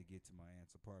to get to my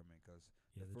aunt's apartment because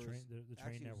Yeah, The the train first- the train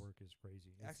actually it was- network is crazy.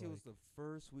 It's actually it was like, the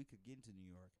first week of getting to New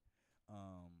York.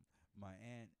 My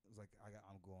aunt was like,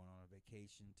 I'm going on a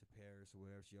vacation to Paris or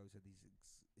whatever. She always had these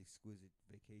exquisite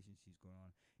vacations she's going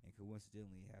on, and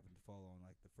coincidentally it happened to fall on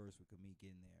like the first week of me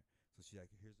getting there. So she's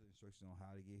like, here's the instructions on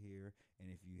how to get here,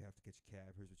 and if you have to catch a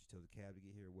cab, here's what you tell the cab to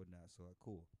get here or whatnot. So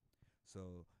cool.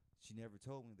 So she never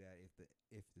told me that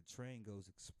if the train goes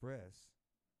express,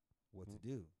 what to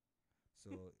do.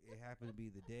 So it happened to be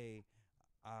the day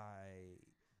I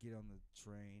get on the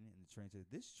train, and the train said,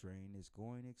 this train is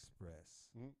going express.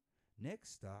 Mm.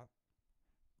 Next stop,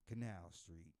 Canal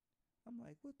Street. I'm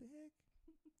like, what the heck?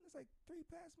 It's like 3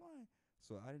 past mine.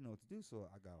 So I didn't know what to do, so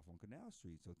I got off on Canal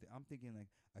Street. So I'm thinking like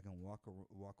I can walk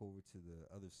over to the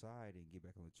other side and get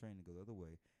back on the train and go the other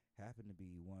way. Happened to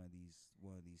be one of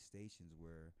these stations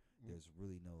where there's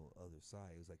really no other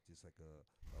side. It was like just like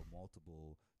a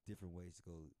multiple different ways to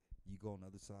go. You go on the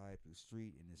other side of the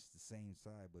street, and it's the same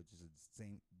side, but just a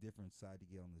same different side to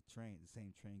get on the train. The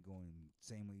same train going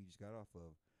same way you just got off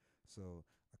of. So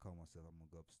I called myself, I'm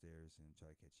gonna go upstairs and try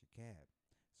to catch a cab.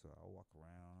 So I walk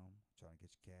around trying to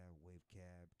catch a cab, wave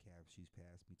cab, she's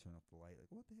past me, turn off the light, like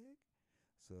what the heck?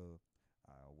 So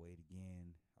I wait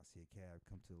again. I see a cab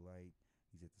come to the light.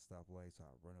 He's at the stoplight, so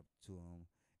I run up to him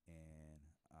and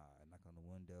I knock on the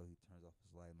window. He turns off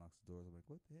his light, knocks the doors. I'm like,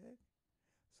 what the heck?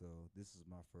 So this is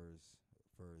my first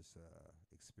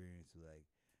experience with like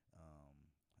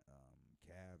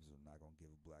cabs are not gonna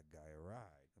give a black guy a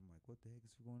ride. I'm like, what the heck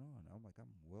is going on? I'm like, I'm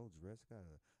well dressed, got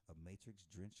a Matrix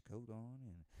drenched coat on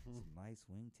and some nice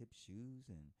wingtip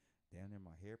shoes, and down there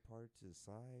my hair parted to the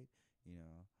side. You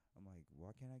know, I'm like,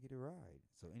 why can't I get a ride?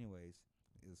 So, anyways,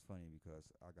 it was funny because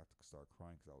I got to start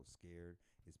crying because I was scared.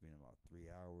 It's been about 3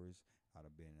 hours. I'd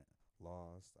have been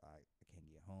lost. I can't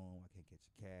get home. I can't catch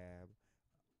a cab.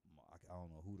 I don't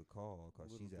know who to call because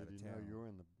Little she's out did of you know town. you were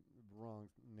in the wrong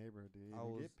neighborhood to even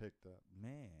was- get picked up.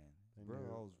 Man, They bro,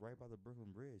 knew. I was right by the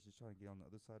Brooklyn Bridge, just trying to get on the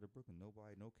other side of Brooklyn.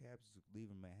 Nobody, no cabs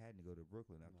leaving Manhattan to go to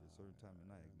Brooklyn after a certain time of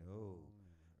night. in the No, wrong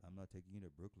neighborhood. I'm not taking you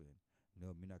to Brooklyn.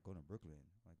 No, me not going to Brooklyn.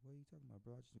 Like, what are you talking about,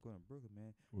 bro? I just going to Brooklyn,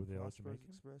 man. Were they all Prosperous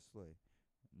Jamaican? Expressway.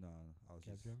 No, I was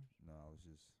Cab just. drivers? No, I was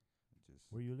just.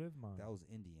 Where you live, man? That was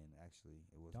Indian, actually.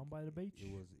 It was Down by the beach?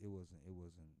 It wasn't Jamaican. It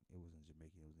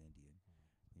was Indian.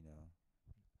 You know.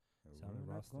 Sounded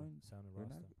We're not Rasta. going. Sounded We're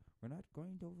Rasta. not. We're not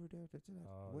going over there. That's that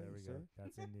Oh, way, there we sir. go.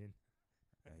 That's Indian.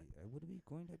 I would be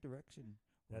going that direction.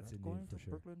 We're That's not Indian going for to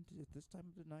sure. Brooklyn at this time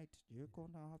of the night. You're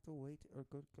going to have to wait or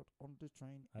go on the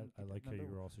train. I and get like how you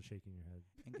another- were also shaking your head.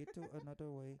 and get to another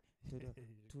way to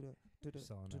the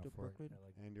Selling to out the for it. Brooklyn. I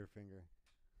like And your finger.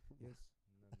 Yes.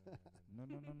 no.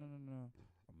 No.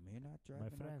 We're not My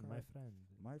driving. friend, no my car. friend.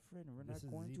 My friend, we're This not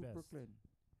is going the to best. Brooklyn.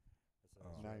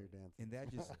 Oh. Now you're dancing.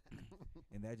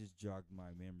 And that just jogged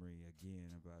my memory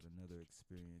again about another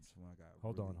experience when I got.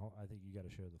 Hold really, on. I think you got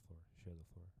to share the floor. Share the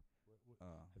floor.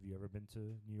 Have you ever been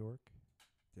to New York?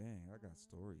 Dang, I got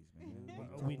stories, man. What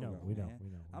you We talking know. about, We know. man? We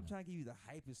know. I'm trying to give you the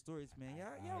hypest stories, man.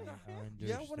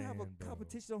 Y'all want to have a understand, bro.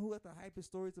 competition on who has the hypest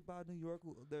stories about New York,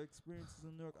 their experiences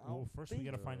in New York? I Well, don't first we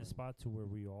think got to find a so. spot to where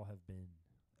we all have been.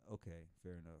 Okay,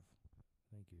 fair enough.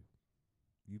 Thank you.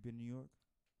 You been to New York?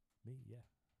 Me, yeah.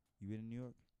 You been to New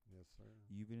York? Yes, sir.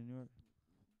 You been to New York?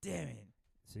 Damn it!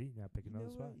 See, now pick You another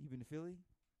know spot. what? You been to Philly?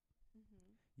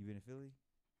 Mm-hmm. You been to Philly?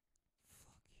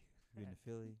 Fuck you. You been to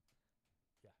Philly?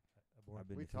 Yeah. Born, I've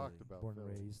been We to talked Philly. about born and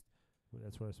Philly. raised. Well,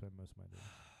 that's where I spend most of my day.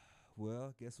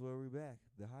 Well, guess where we're back?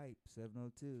 The hype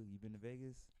 702. You been to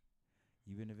Vegas?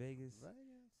 You been to Vegas?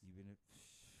 Vegas. You been to?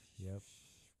 Yep.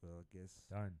 Well, guess.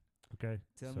 Done. Okay.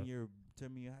 Tell so me your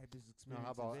hypest experience. No, how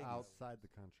in about Vegas? outside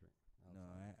the country? No,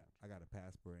 Outside the I got a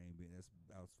passport. I ain't been. That's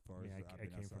out as far Yeah, as I I've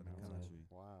been came outside from the outside. country.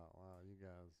 Wow, you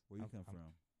guys. Where you I'm- come from?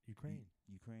 Ukraine.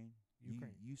 Ukraine.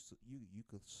 Ukraine. You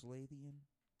Yugoslavian?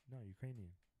 No,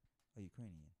 Ukrainian. Oh,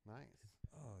 Ukrainian. Nice.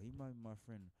 Oh, you might be my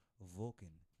friend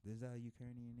Vulcan. Is that a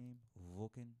Ukrainian name?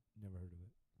 Vulcan? Never heard of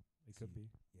it. It could See, be.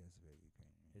 Yeah, it's very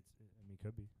Ukrainian. I mean,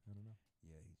 could be. I don't know.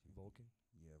 Yeah, he's Vulcan.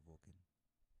 Yeah, Vulcan.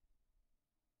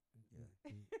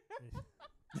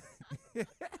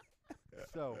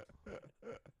 So,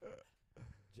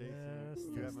 Jason,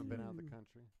 Just you haven't been out you. the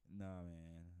country? Nah,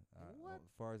 man. What? As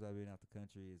far as I've been out the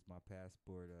country, is my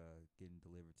passport getting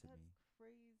delivered to That's me.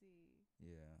 crazy.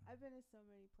 Yeah. I've been to so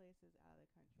many places out of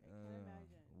the country. I can't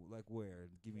imagine. Like where?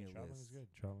 Give me a Traveling's list. good.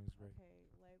 Traveling's great. Okay,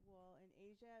 like well, in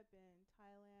Asia, I've been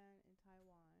Thailand and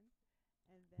Taiwan,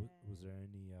 and then Was there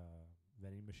any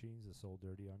vending machines that sold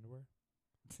dirty underwear?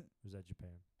 Or was that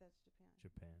Japan? that's Japan.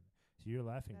 Japan. So you're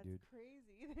laughing, That's dude.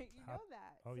 crazy that you Hop- know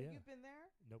that. oh, so yeah. you've been there.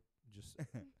 Nope. Just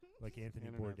like Anthony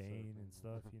Internet Bourdain surfing. and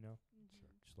stuff, you know. Mm-hmm.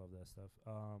 Just love that stuff.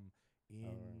 In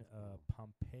cool.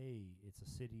 Pompeii, it's a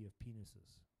city of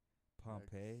penises.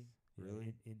 Pompeii? Yeah,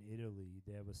 Really? in Italy,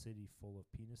 they have a city full of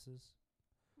penises,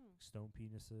 Hmm. stone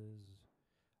penises.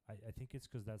 I think it's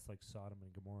 'cause that's like Sodom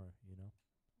and Gomorrah, you know,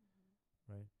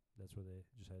 Mm-hmm. right? That's where they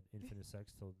just had infinite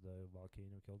sex till the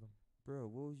volcano killed them. Bro,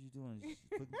 what was you doing? Just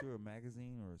flicking through a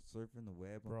magazine or surfing the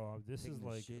web? Bro, this is taking a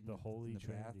like shit the in Holy in the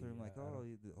Trinity. bathroom, like I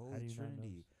don't- the how do Holy you not know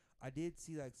Trinity. this? I did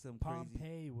see like some crazy.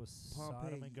 Pompeii was Sodom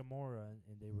Pompeii. and Gomorrah,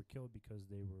 and they were killed because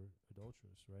they were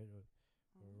adulterous, right? Or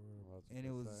Well, that's And it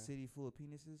what was they a say. city full of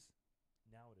penises.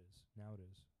 now it is. Now it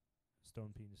is.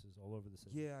 Stone penises all over the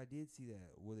city. Yeah, I did see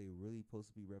that. Were they really supposed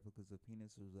to be replicas of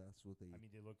penis, or that's what they? I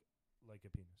mean, they look like a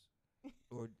penis.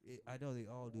 I know they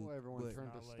all do. Well, everyone but,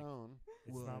 turned to not like- stone.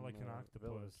 It's Well, not like in an the octopus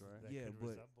village, right? that Yeah, could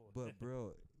resemble it. but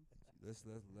bro, let's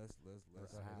Or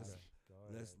hash. Go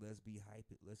let's ahead. let's be hype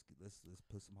it. Let's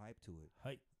put some hype to it.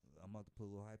 Hype. I'm about to put a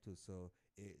little hype to it. So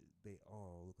they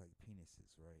all look like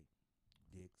penises, right?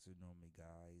 Dicks are normally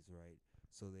guys, right?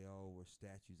 So they all were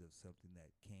statues of something that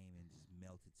came and just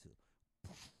melted to,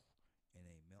 and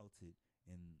they melted,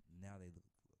 and now they look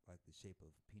like the shape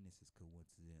of penises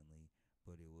coincidentally,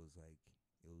 but it was like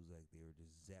they were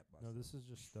just zapped by. No, something. this is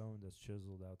just stone that's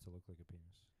chiseled out to look like a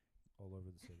penis, all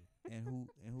over the city. and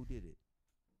who did it?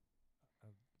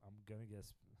 I'm gonna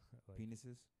guess like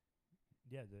Penises.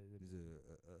 yeah, the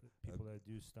There's people that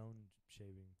do stone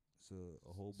shaving. So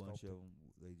a whole bunch Sculpted. of them,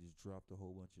 they just dropped a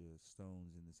whole bunch of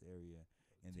stones in this area,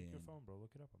 and Take your then phone, bro.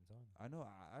 Look it up. I'm telling you. I know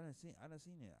I done seen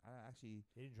it. I actually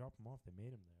They didn't drop them off. They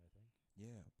made them there. I think.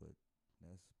 yeah, but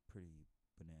that's pretty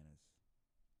bananas.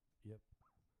 Yep.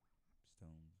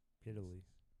 Stone. Italy.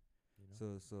 penises. You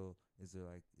know. So is there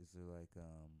like if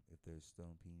there's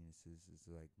stone penises, is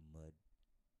there like mud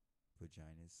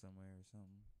vaginas somewhere or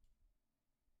something?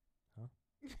 Huh?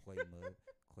 Clay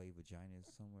clay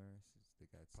vaginas somewhere. They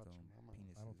got stone Pachamama.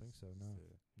 penises. I don't think so, no.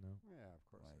 No. Yeah, of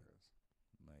course Like- there is.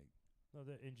 Like No,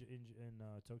 they're in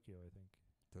Tokyo, I think.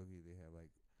 Tokyo, they have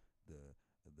like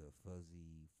the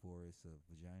fuzzy forest of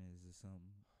vaginas or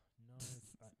something. No,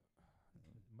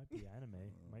 it might be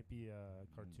anime. Might be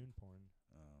cartoon porn.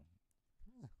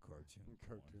 Cartoon.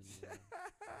 Cartoon porn.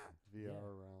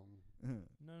 VR realm.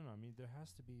 No. I mean, there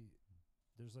has to be.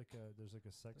 There's like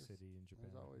a sex There's- city in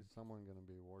Japan. There's I always think. someone going to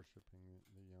be worshiping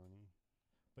the yoni.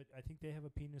 But I think they have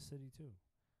a penis city too.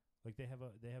 Like they have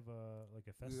a like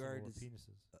a festival already of s-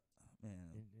 penises.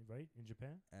 Man, Right in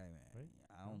Japan. hey man, right?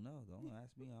 I don't know. Don't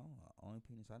ask me. I don't know. Only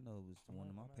penis I know was the I'm one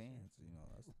in not- my I'm asking pants. you. You know,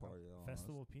 that's the part of all.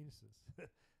 Festival of penises.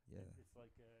 Yeah. It's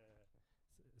like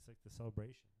it's like the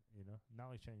celebration. You know, not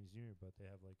like Chinese New Year, but they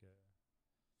have like a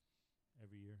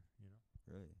every year. You know.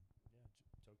 Really Yeah,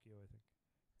 Tokyo, I think.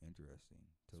 interesting.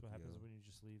 That's Tokyo. what happens when you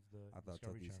just leave the. I thought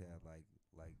Discovery Tokyo's Channel. had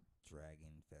like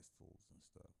dragon festivals and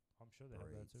stuff. I'm sure they have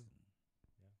that Parades too. and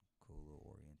Yeah. cool little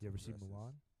Oriental. You ever see dresses.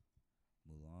 Mulan?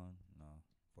 Mulan? No,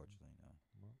 fortunately no.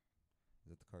 Well,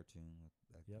 Is that the cartoon?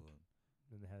 That Yep. little-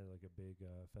 then they had like a big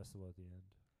festival at the end.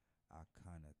 I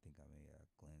kind of think I may have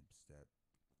glimpsed that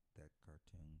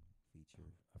cartoon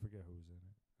feature. I forget who was in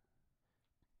it.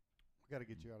 We got to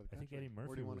get you out of the I think country. Eddie Murphy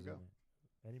Where do you want was to go? in it.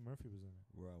 Eddie Murphy was in it.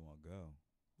 Where I want to go?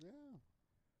 Yeah.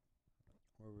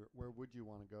 Where would you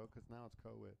want to go? Because now it's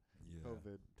COVID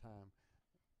time.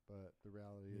 But the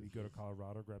reality Maybe is go to just-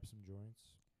 Colorado, grab some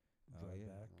joints, Oh, drive yeah.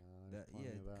 back. there's That, plenty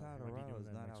yeah, of that. Colorado is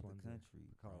that not next out the Wednesday. country.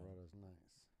 Colorado's nice.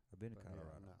 I've been to But yeah,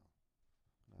 Colorado. no.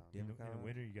 Denver, In the Colorado?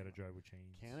 winter, you got to drive with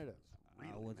chains. Canada's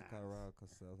really I went nice. to Colorado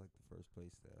because that was like the first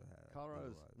place that I had.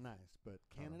 Colorado's legalized. nice, but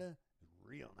Colorado. Canada is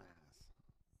real nice.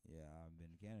 Yeah, I've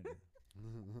been to Canada.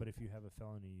 But if you have a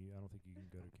felony, I don't think you can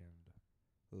go to Canada.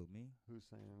 Who, me? Who's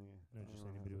saying any? No, just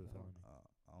anyone has anybody a with a felony? felony.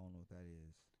 I don't know what that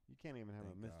is. You can't even have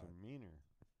Thank a God. misdemeanor.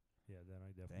 Yeah, then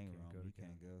I Dang, definitely can't Rom, go to you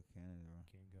can't Canada. go Canada.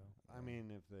 Can't go. I mean,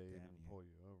 if they Damn even you. pull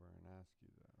you over and ask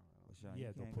you that. I Well, don't Sean,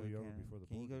 Yeah, you they'll can't pull go to you over Canada? before the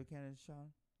Can you go border. to Canada, Sean?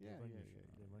 yeah, run yeah, your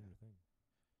yeah, they run your thing.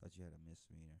 Thought you had a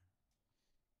misdemeanor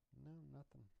No,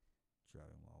 nothing.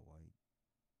 driving while white.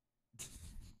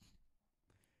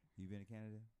 You been to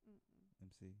Canada, Mm-mm.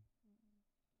 MC? Mm-mm.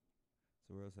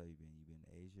 So where else have you been? You been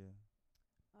to Asia,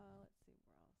 Let's see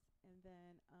where else. And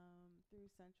then through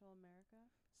Central America,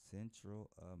 Central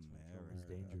Central America? It's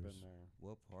America, I've dangerous. been there.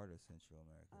 What part of Central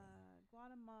America?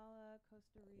 Guatemala,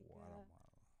 Costa Rica, Guatemala.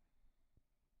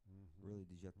 Mhm. Really?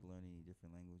 Did you have to learn any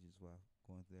different languages while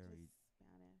going there? Or you just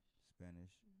Spanish.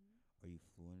 Spanish? Mm-hmm. Are you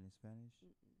fluent in Spanish?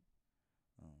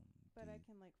 But do I you-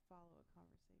 can like follow a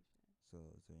conversation. So,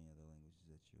 is there any other languages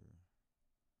that you're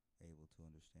able to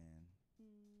understand?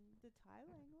 The Thai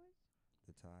language.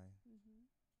 The Thai, Mm-hmm.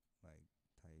 like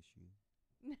Thai issue.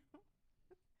 No.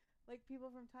 Like people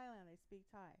from Thailand, they speak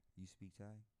Thai. You speak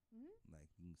Thai? Mm-hmm. Like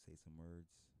you can say some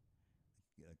words,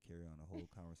 carry on a whole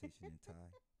conversation in Thai,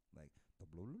 like the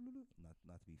blah, blah, blah, blah.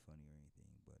 Not to be funny or anything,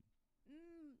 but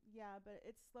Yeah, but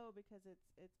it's slow because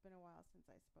it's been a while since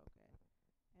I spoke it,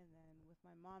 and then with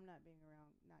my mom not being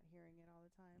around, not hearing it all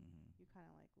the time, mhm. you kind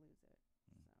of like lose it.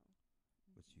 Mm. So.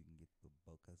 But you can get the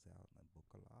bocas out like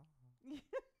bocala.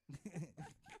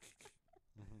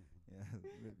 Mhm. Yeah,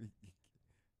 maybe.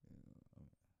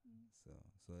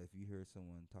 So if you hear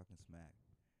someone talking smack,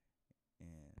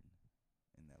 and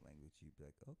in that language, you'd be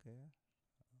like, okay,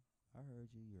 I heard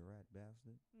you, you rat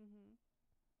bastard. Mm-hmm.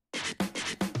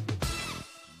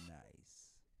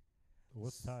 Nice.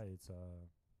 What's S- Thai? It's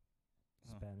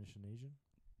Huh. Spanish and Asian.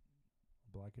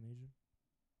 Black and Asian.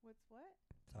 What's what?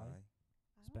 Thai? I don't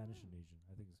Spanish and know. Asian.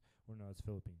 I think it's or no, it's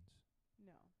Philippines.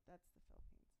 No, that's the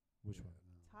Philippines. Which Yeah, one?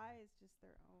 no. Thai is just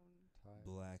their own. Thai is-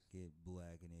 Black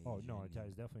and Asian. Oh no, Thai and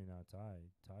is definitely not Thai.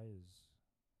 Thai is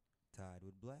tied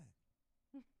with black.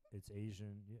 it's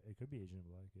Asian. Yeah, it could be Asian and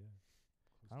black. Yeah,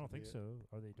 close I to don't think Viet- so.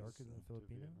 Are they close darker than the to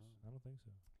Filipinos? Vietnam. I don't think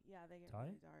so. Yeah, they get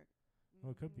Thai? really dark. Oh,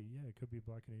 it could be. Mhm. Yeah, it could be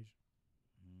black and Asian.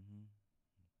 Mm-hmm.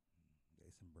 They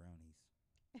some brownies.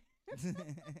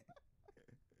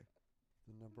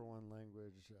 The number one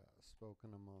language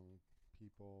spoken among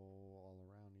people all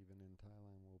around, even in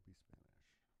Thailand, will be Spanish.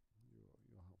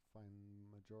 You'll find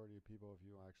majority of people if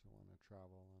you actually want to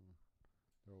travel, and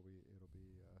it'll be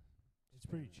It's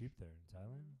pretty Spanish. cheap there in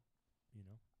Thailand. You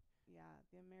know, Yeah,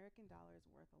 the American dollar is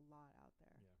worth a lot out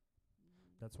there. Yeah.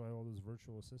 Mm-hmm. that's why all those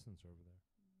virtual assistants are over there.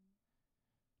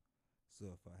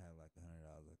 So if I had like $100,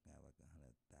 I can have like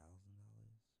 $100,000,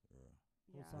 or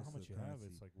Well, Yeah. it's not how What's much the you have.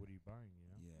 currency? It's like what are you buying? You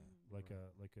know, yeah, Mhm. like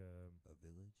Right. a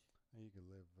village. And you could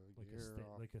live a like a year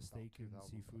off like a about steak and $2,000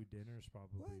 seafood dinner is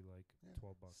probably What? like Yeah.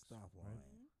 $12. Stop right? lying.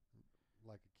 Mhm.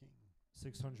 like a king.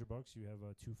 $600 you have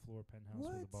a 2-floor penthouse with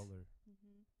a What? butler.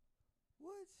 Mhm.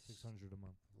 What? 600 a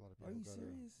month. A lot of Are people you go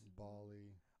serious? to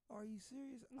Bali. Are you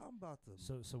serious? I'm about to.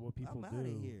 So what people I'm outta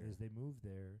do here. is they move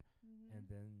there Mm-hmm. and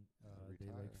then they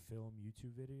like retire. film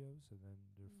YouTube videos and then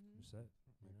they're, Mhm. they're set.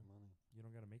 You Make know, money. you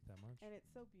don't gotta make that much. And it's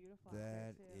so beautiful.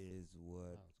 That out there too. is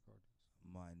what Oh, it's gorgeous.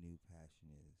 my new passion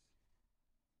is.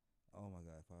 Oh my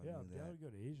God! If I Yeah, knew I'm that, down to go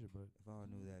to Asia, but if I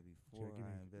knew that before give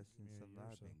I me- invested give in me a something, year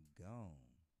or I've so. been gone.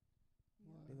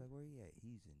 Yeah. They're like, where he at?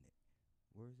 He's in it.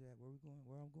 Where's that? Where we going?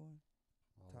 Where I'm going?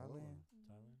 All Thailand? over. Mhm.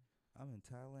 Thailand. I'm in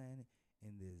Thailand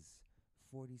in this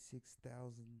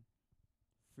 46,000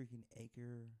 freaking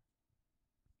acre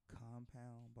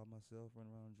compound by myself,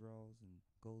 running around in drawers and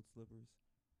gold slippers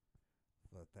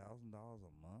for $1,000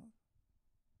 a month.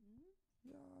 Mhm.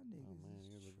 Y'all Oh niggas man, is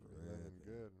you're living tripping.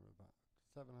 good. With about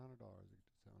 $700, you get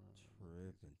to $700.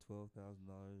 Tripping.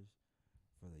 $12,000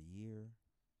 for the year.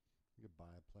 You could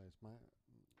buy a place. My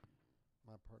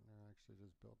partner actually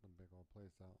just built a big old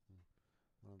place out in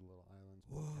one of the little islands.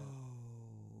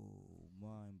 Whoa,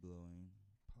 mind blowing.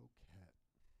 Phuket.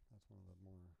 That's one of the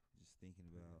more. Just thinking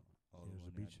about all Yeah, the there's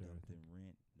a money I beach there, I dumped in think.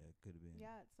 rent that could have been.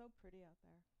 Yeah, it's so pretty out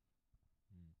there.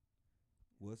 Mm.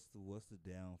 What's the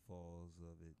downfalls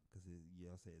of it? Because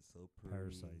y'all say it's so pretty,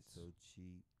 Parasites. so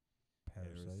cheap.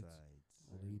 Parasites.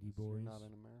 Lady You're boys. not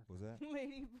in America. Was that?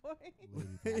 Lady boy. Lady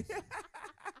boys.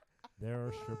 There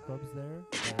are strip clubs there.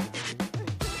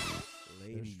 There's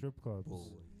Lady strip clubs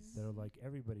boys. that are like,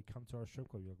 everybody come to our strip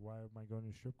club. You're like, why am I going to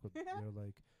a strip club? They're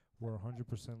like, we're 100%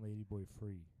 lady boy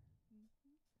free. Mhm.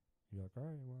 You're like, all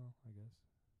right, well, I guess.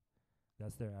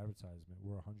 That's their advertisement.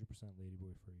 We're 100% lady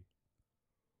boy free.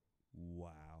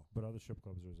 Wow. But other strip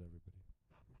clubs, there's everybody.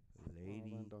 Well, Lady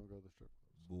then don't go to the strip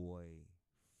clubs. boy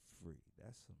free.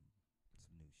 That's some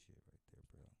new shit right there,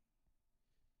 bro.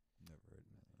 Never heard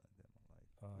nothing like that in my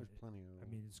life. There's plenty of.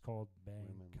 I mean, it's called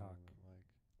women Bangkok.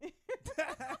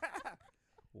 that like.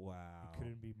 Wow. It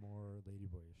couldn't be more lady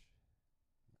boyish.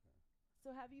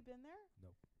 So have you been there?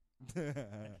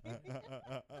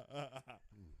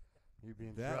 You'd be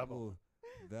in that trouble.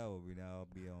 that will be now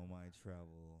be on my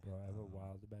travel. Bro, I have a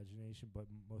wild imagination, but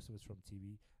most of it's from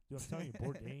TV. Dude, I'm telling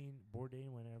you,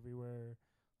 Bourdain went everywhere.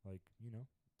 Like, you know,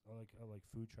 like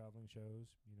food traveling shows,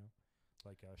 you know,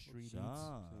 like street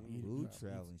Sean, Eat- food eats-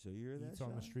 traveling. So you hear that? eats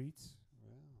on the Sean? streets,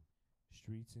 Yeah.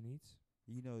 streets and eats.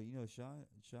 You know, Sean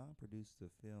produced the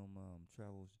film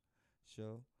travel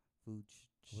show, food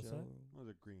What's show, that? What was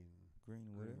it? Green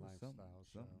green whatever, lifestyle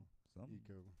show. some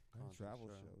Eco content travel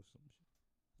show. show, some shit.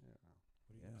 Yeah. What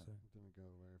are you Yeah. gonna say? It didn't go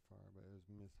very far, but it was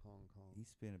Miss Hong Kong. He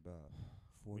spent about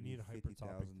We need a hyper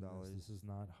topic to $40,000. this. This is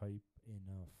not hype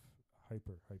enough.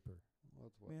 Hyper. Well,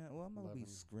 it's what, Man, well, I'm gonna be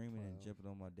 11, screaming and 12. jumping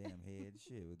on my damn head.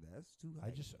 Shit, that's too I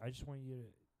hype. just want you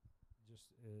to just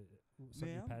something Man,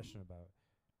 you're I'm- passionate about.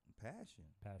 passion.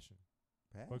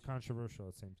 But controversial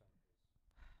at the same time.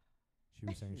 She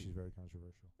was saying she's very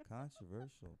controversial.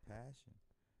 Controversial, passion.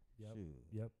 Yep. Shoot.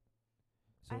 Yep.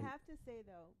 So I have to say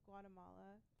though,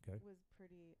 Guatemala 'Kay. was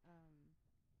pretty.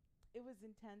 It was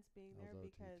intense being That there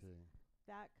was because OTT.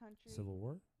 that country, Civil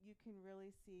War. you can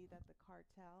really see that the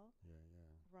cartel Yeah.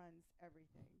 runs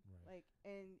everything. Right. Like,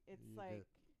 and it's You like,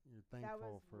 You're that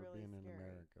thankful was for really being in scary.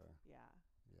 America. yeah.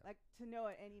 Yeah. Like to know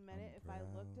at any minute if I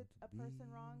looked at proud a to person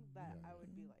be wrong, that Yeah. I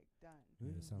would be like done.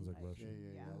 Yeah, it sounds like Like, Russia.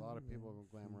 Yeah. A lot of people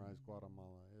Yeah. glamorize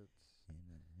Guatemala.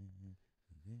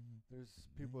 There's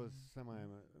people with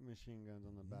semi-machine guns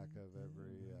on the back of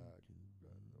every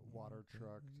water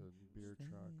truck to beer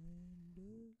truck.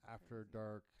 After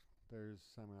dark, there's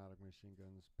semi-automatic machine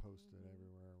guns posted Mhm.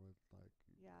 everywhere with like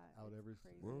Yeah. out it's every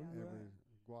crazy Where out were you there. every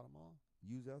Guatemala,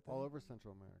 Use out there. all over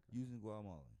Central America. Using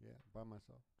Guatemala. Yeah, by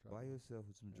myself. By traveling. yourself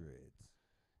with some Yeah. dreads.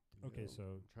 Okay, Yeah,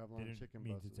 so travel they on didn't chicken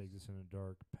mean buses. to take this in a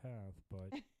dark path,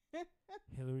 but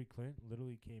Hillary Clinton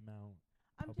literally came out.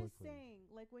 I'm just publicly. saying,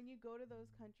 like when you go to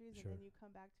those countries Sure. and then you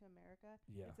come back to America,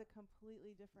 Yeah. it's a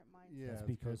completely different mindset. Yeah, That's it's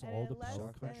because crazy. all the unless, power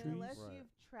and countries. unless Right.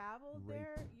 you've traveled rape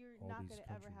there, you're all not these going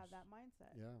to ever have countries. that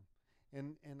mindset. Yeah,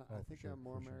 and Oh, I for think sure,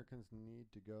 more for sure. Americans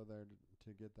need to go there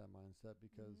to get that mindset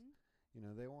because Mhm. you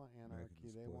know they want Americans anarchy,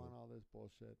 are they want spoiled. all this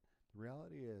bullshit. The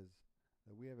reality is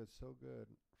that we have it so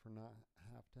good for not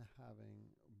have to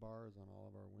having bars on all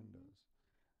of our windows.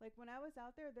 Like when I was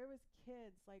out there, there was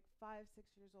kids like 5,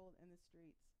 6 years old in the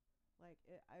streets. Like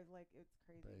it's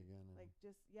crazy. Begging and Like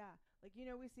just like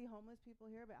we see homeless people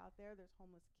here, but out there there's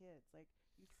homeless kids. Like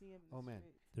you see them in Oh, the man.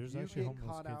 streets. There's You actually get homeless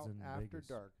caught kids out in after Vegas.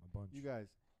 dark. A bunch. you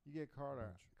guys, you get caught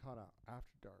Bunch. out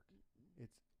after dark.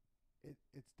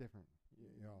 It's different,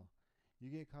 y'all.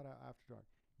 You get caught out after dark.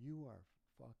 You are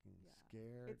fucking Yeah.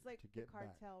 scared It's like to the get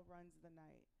back. cartel runs the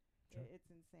night. it's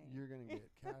insane. you're gonna get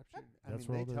captured. I That's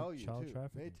mean, where they all tell the you child too.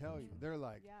 trafficking They tell comes you. from. They're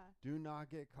like, yeah. do not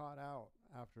get caught out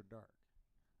after dark.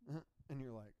 And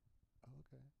you're like, oh,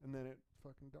 okay. And then it's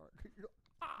fucking dark. You're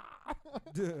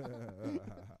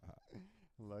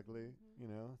Luckily, you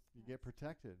know, you get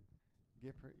protected.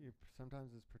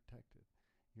 Sometimes it's protected.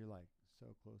 You're like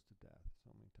so close to death so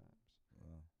many times,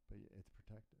 Well, but it's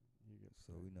protected. You get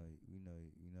so we know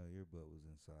your butt was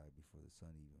inside before the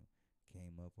sun even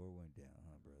came up or went down,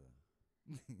 huh, brother?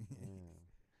 Yeah.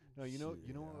 No, you know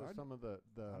what was Shit, some of the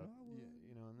I know I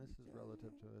you know, and this is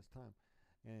relative to this time,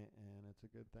 and it's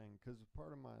a good thing because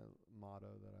part of my motto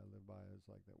that I live by is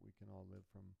like that we can all live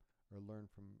from or learn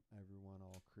from everyone,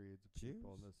 all creeds of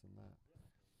people, Cheers. this and that.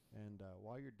 And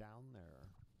while you're down there,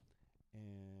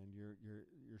 and you're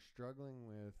struggling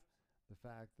with the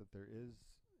fact that there is,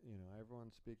 you know,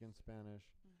 everyone's speaking Spanish,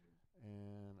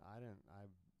 and I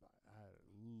had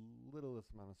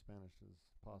littlest amount of Spanish as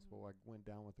possible. I went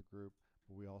down with the group,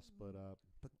 but we all split up,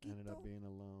 ended up being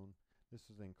alone. This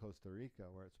was in Costa Rica,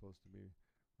 where it's supposed to be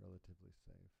relatively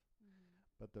safe.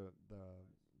 But the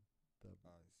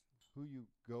Nice. who you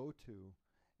go to,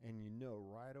 and you know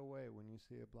right away when you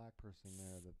see a black person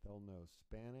there that they'll know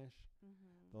Spanish,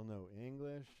 they'll know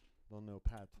English, they'll know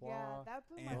patois. Yeah, that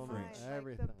blew And my French. mind. Like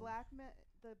Everything.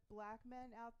 the black men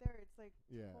out there, it's like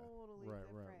Yeah, totally right,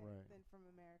 different right. than from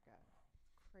America.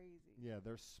 Crazy. Yeah,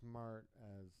 they're smart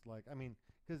as like, I mean,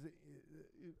 because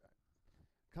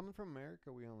coming from America,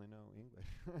 we only know English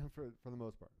for the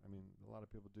most part. I mean, a lot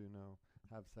of people do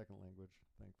have second language,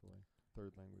 thankfully,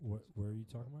 third language. Where are you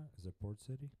talking about? Is it Port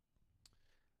City?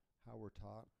 How we're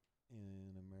taught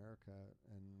in America,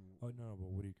 and Oh no,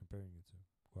 but what are you comparing it to?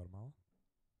 Guatemala?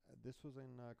 this was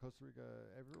in Costa Rica.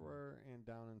 Everywhere and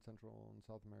down in Central and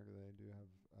South America, they do have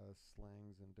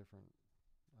slangs and different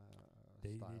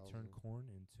They styles. turn of- corn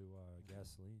into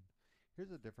gasoline. Here's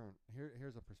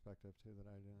a perspective too that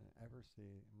I didn't ever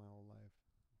see in my whole life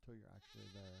until you're actually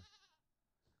there.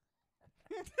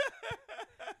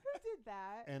 Who did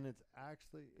that? And it's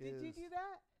actually Did you do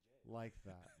that? like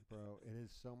that, bro. It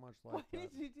is so much like Why that. did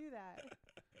you do that?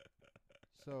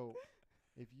 So,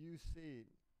 if you see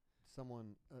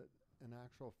someone, an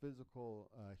actual physical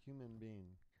human being,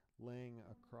 laying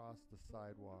across the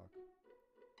sidewalk,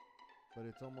 but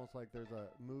it's almost like there's a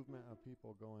movement of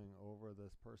people going over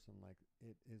this person, like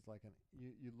it is like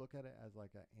you look at it as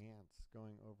like an ants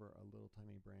going over a little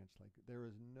tiny branch. Like there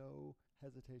is no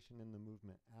hesitation in the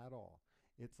movement at all.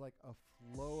 It's like a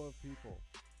flow of people.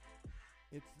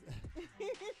 It's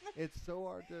it's so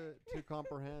hard to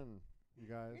comprehend,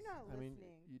 you guys. You're not I mean,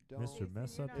 listening. you don't. Mr. Jason,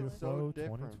 Mess you're Up not Your It's Flow so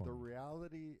different. 2020. The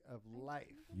reality of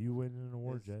life You win an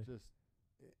award, is Jay. just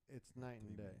it's night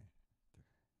and 3 day. minutes.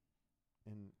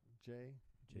 And Jay,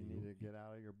 you need to get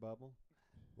out of your bubble.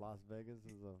 Las Vegas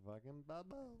is a fucking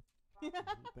bubble. You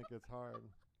think it's hard?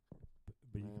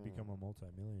 But you could Man. become a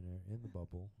multimillionaire in the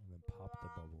bubble and then pop the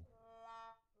bubble.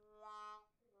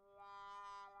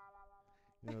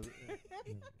 You know,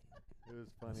 it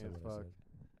was funny said as what I fuck said.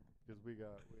 because we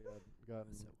had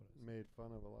gotten said what I said. made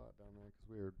fun of a lot down there because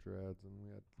we were dreads and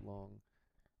we had long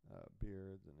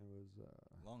beards, and it was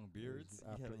Long beards.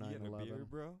 after you had a 9/11. beard,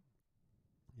 bro.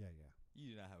 yeah.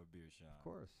 You did not have a beard, Sean. Of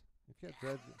course, if you have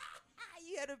dreads,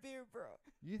 You had a beard, bro.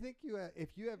 you think if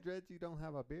you have dreads, you don't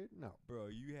have a beard? No, Bro,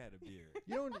 you had a beard.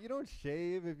 you don't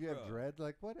shave if you have Bro, dreads.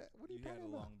 Like what? What are you You had talking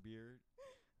a about? long beard.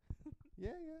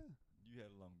 Yeah. You had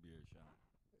a long beard, Sean.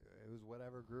 It was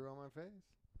whatever grew on my face.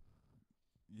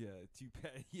 Yeah, too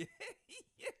bad. Yeah,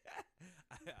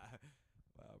 yeah.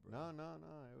 Wow, bro. No.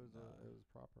 It was Nah. it was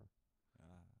proper.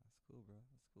 That's cool, bro.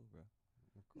 That's cool, bro.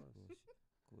 Of course.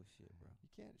 Cool shit, bro. You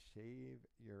can't shave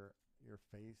your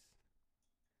face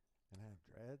and have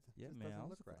dreads. It Yeah, just man. doesn't I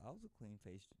look right. was a clean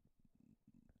face.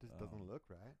 Just doesn't um, look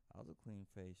right. I was a clean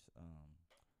face.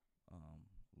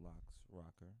 Locks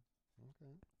rocker.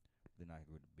 Okay. Then I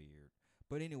grew the beard.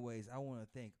 But anyways, I want to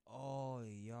thank all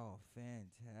y'all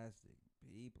fantastic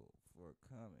people for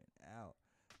coming out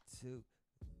to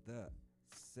the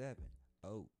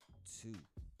 702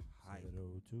 hype.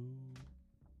 702.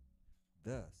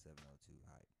 The 702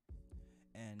 hype.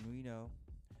 And we know,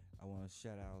 I want to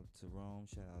shout out to Rome,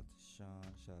 shout out to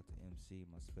Sean, shout out to MC,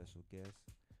 my special guest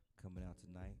coming out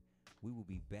tonight. We will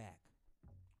be back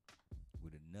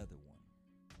with another one,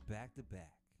 back to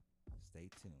back. Stay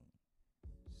tuned.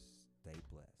 Stay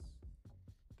blessed.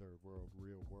 Third world,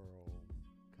 real world,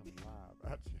 coming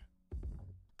live at you.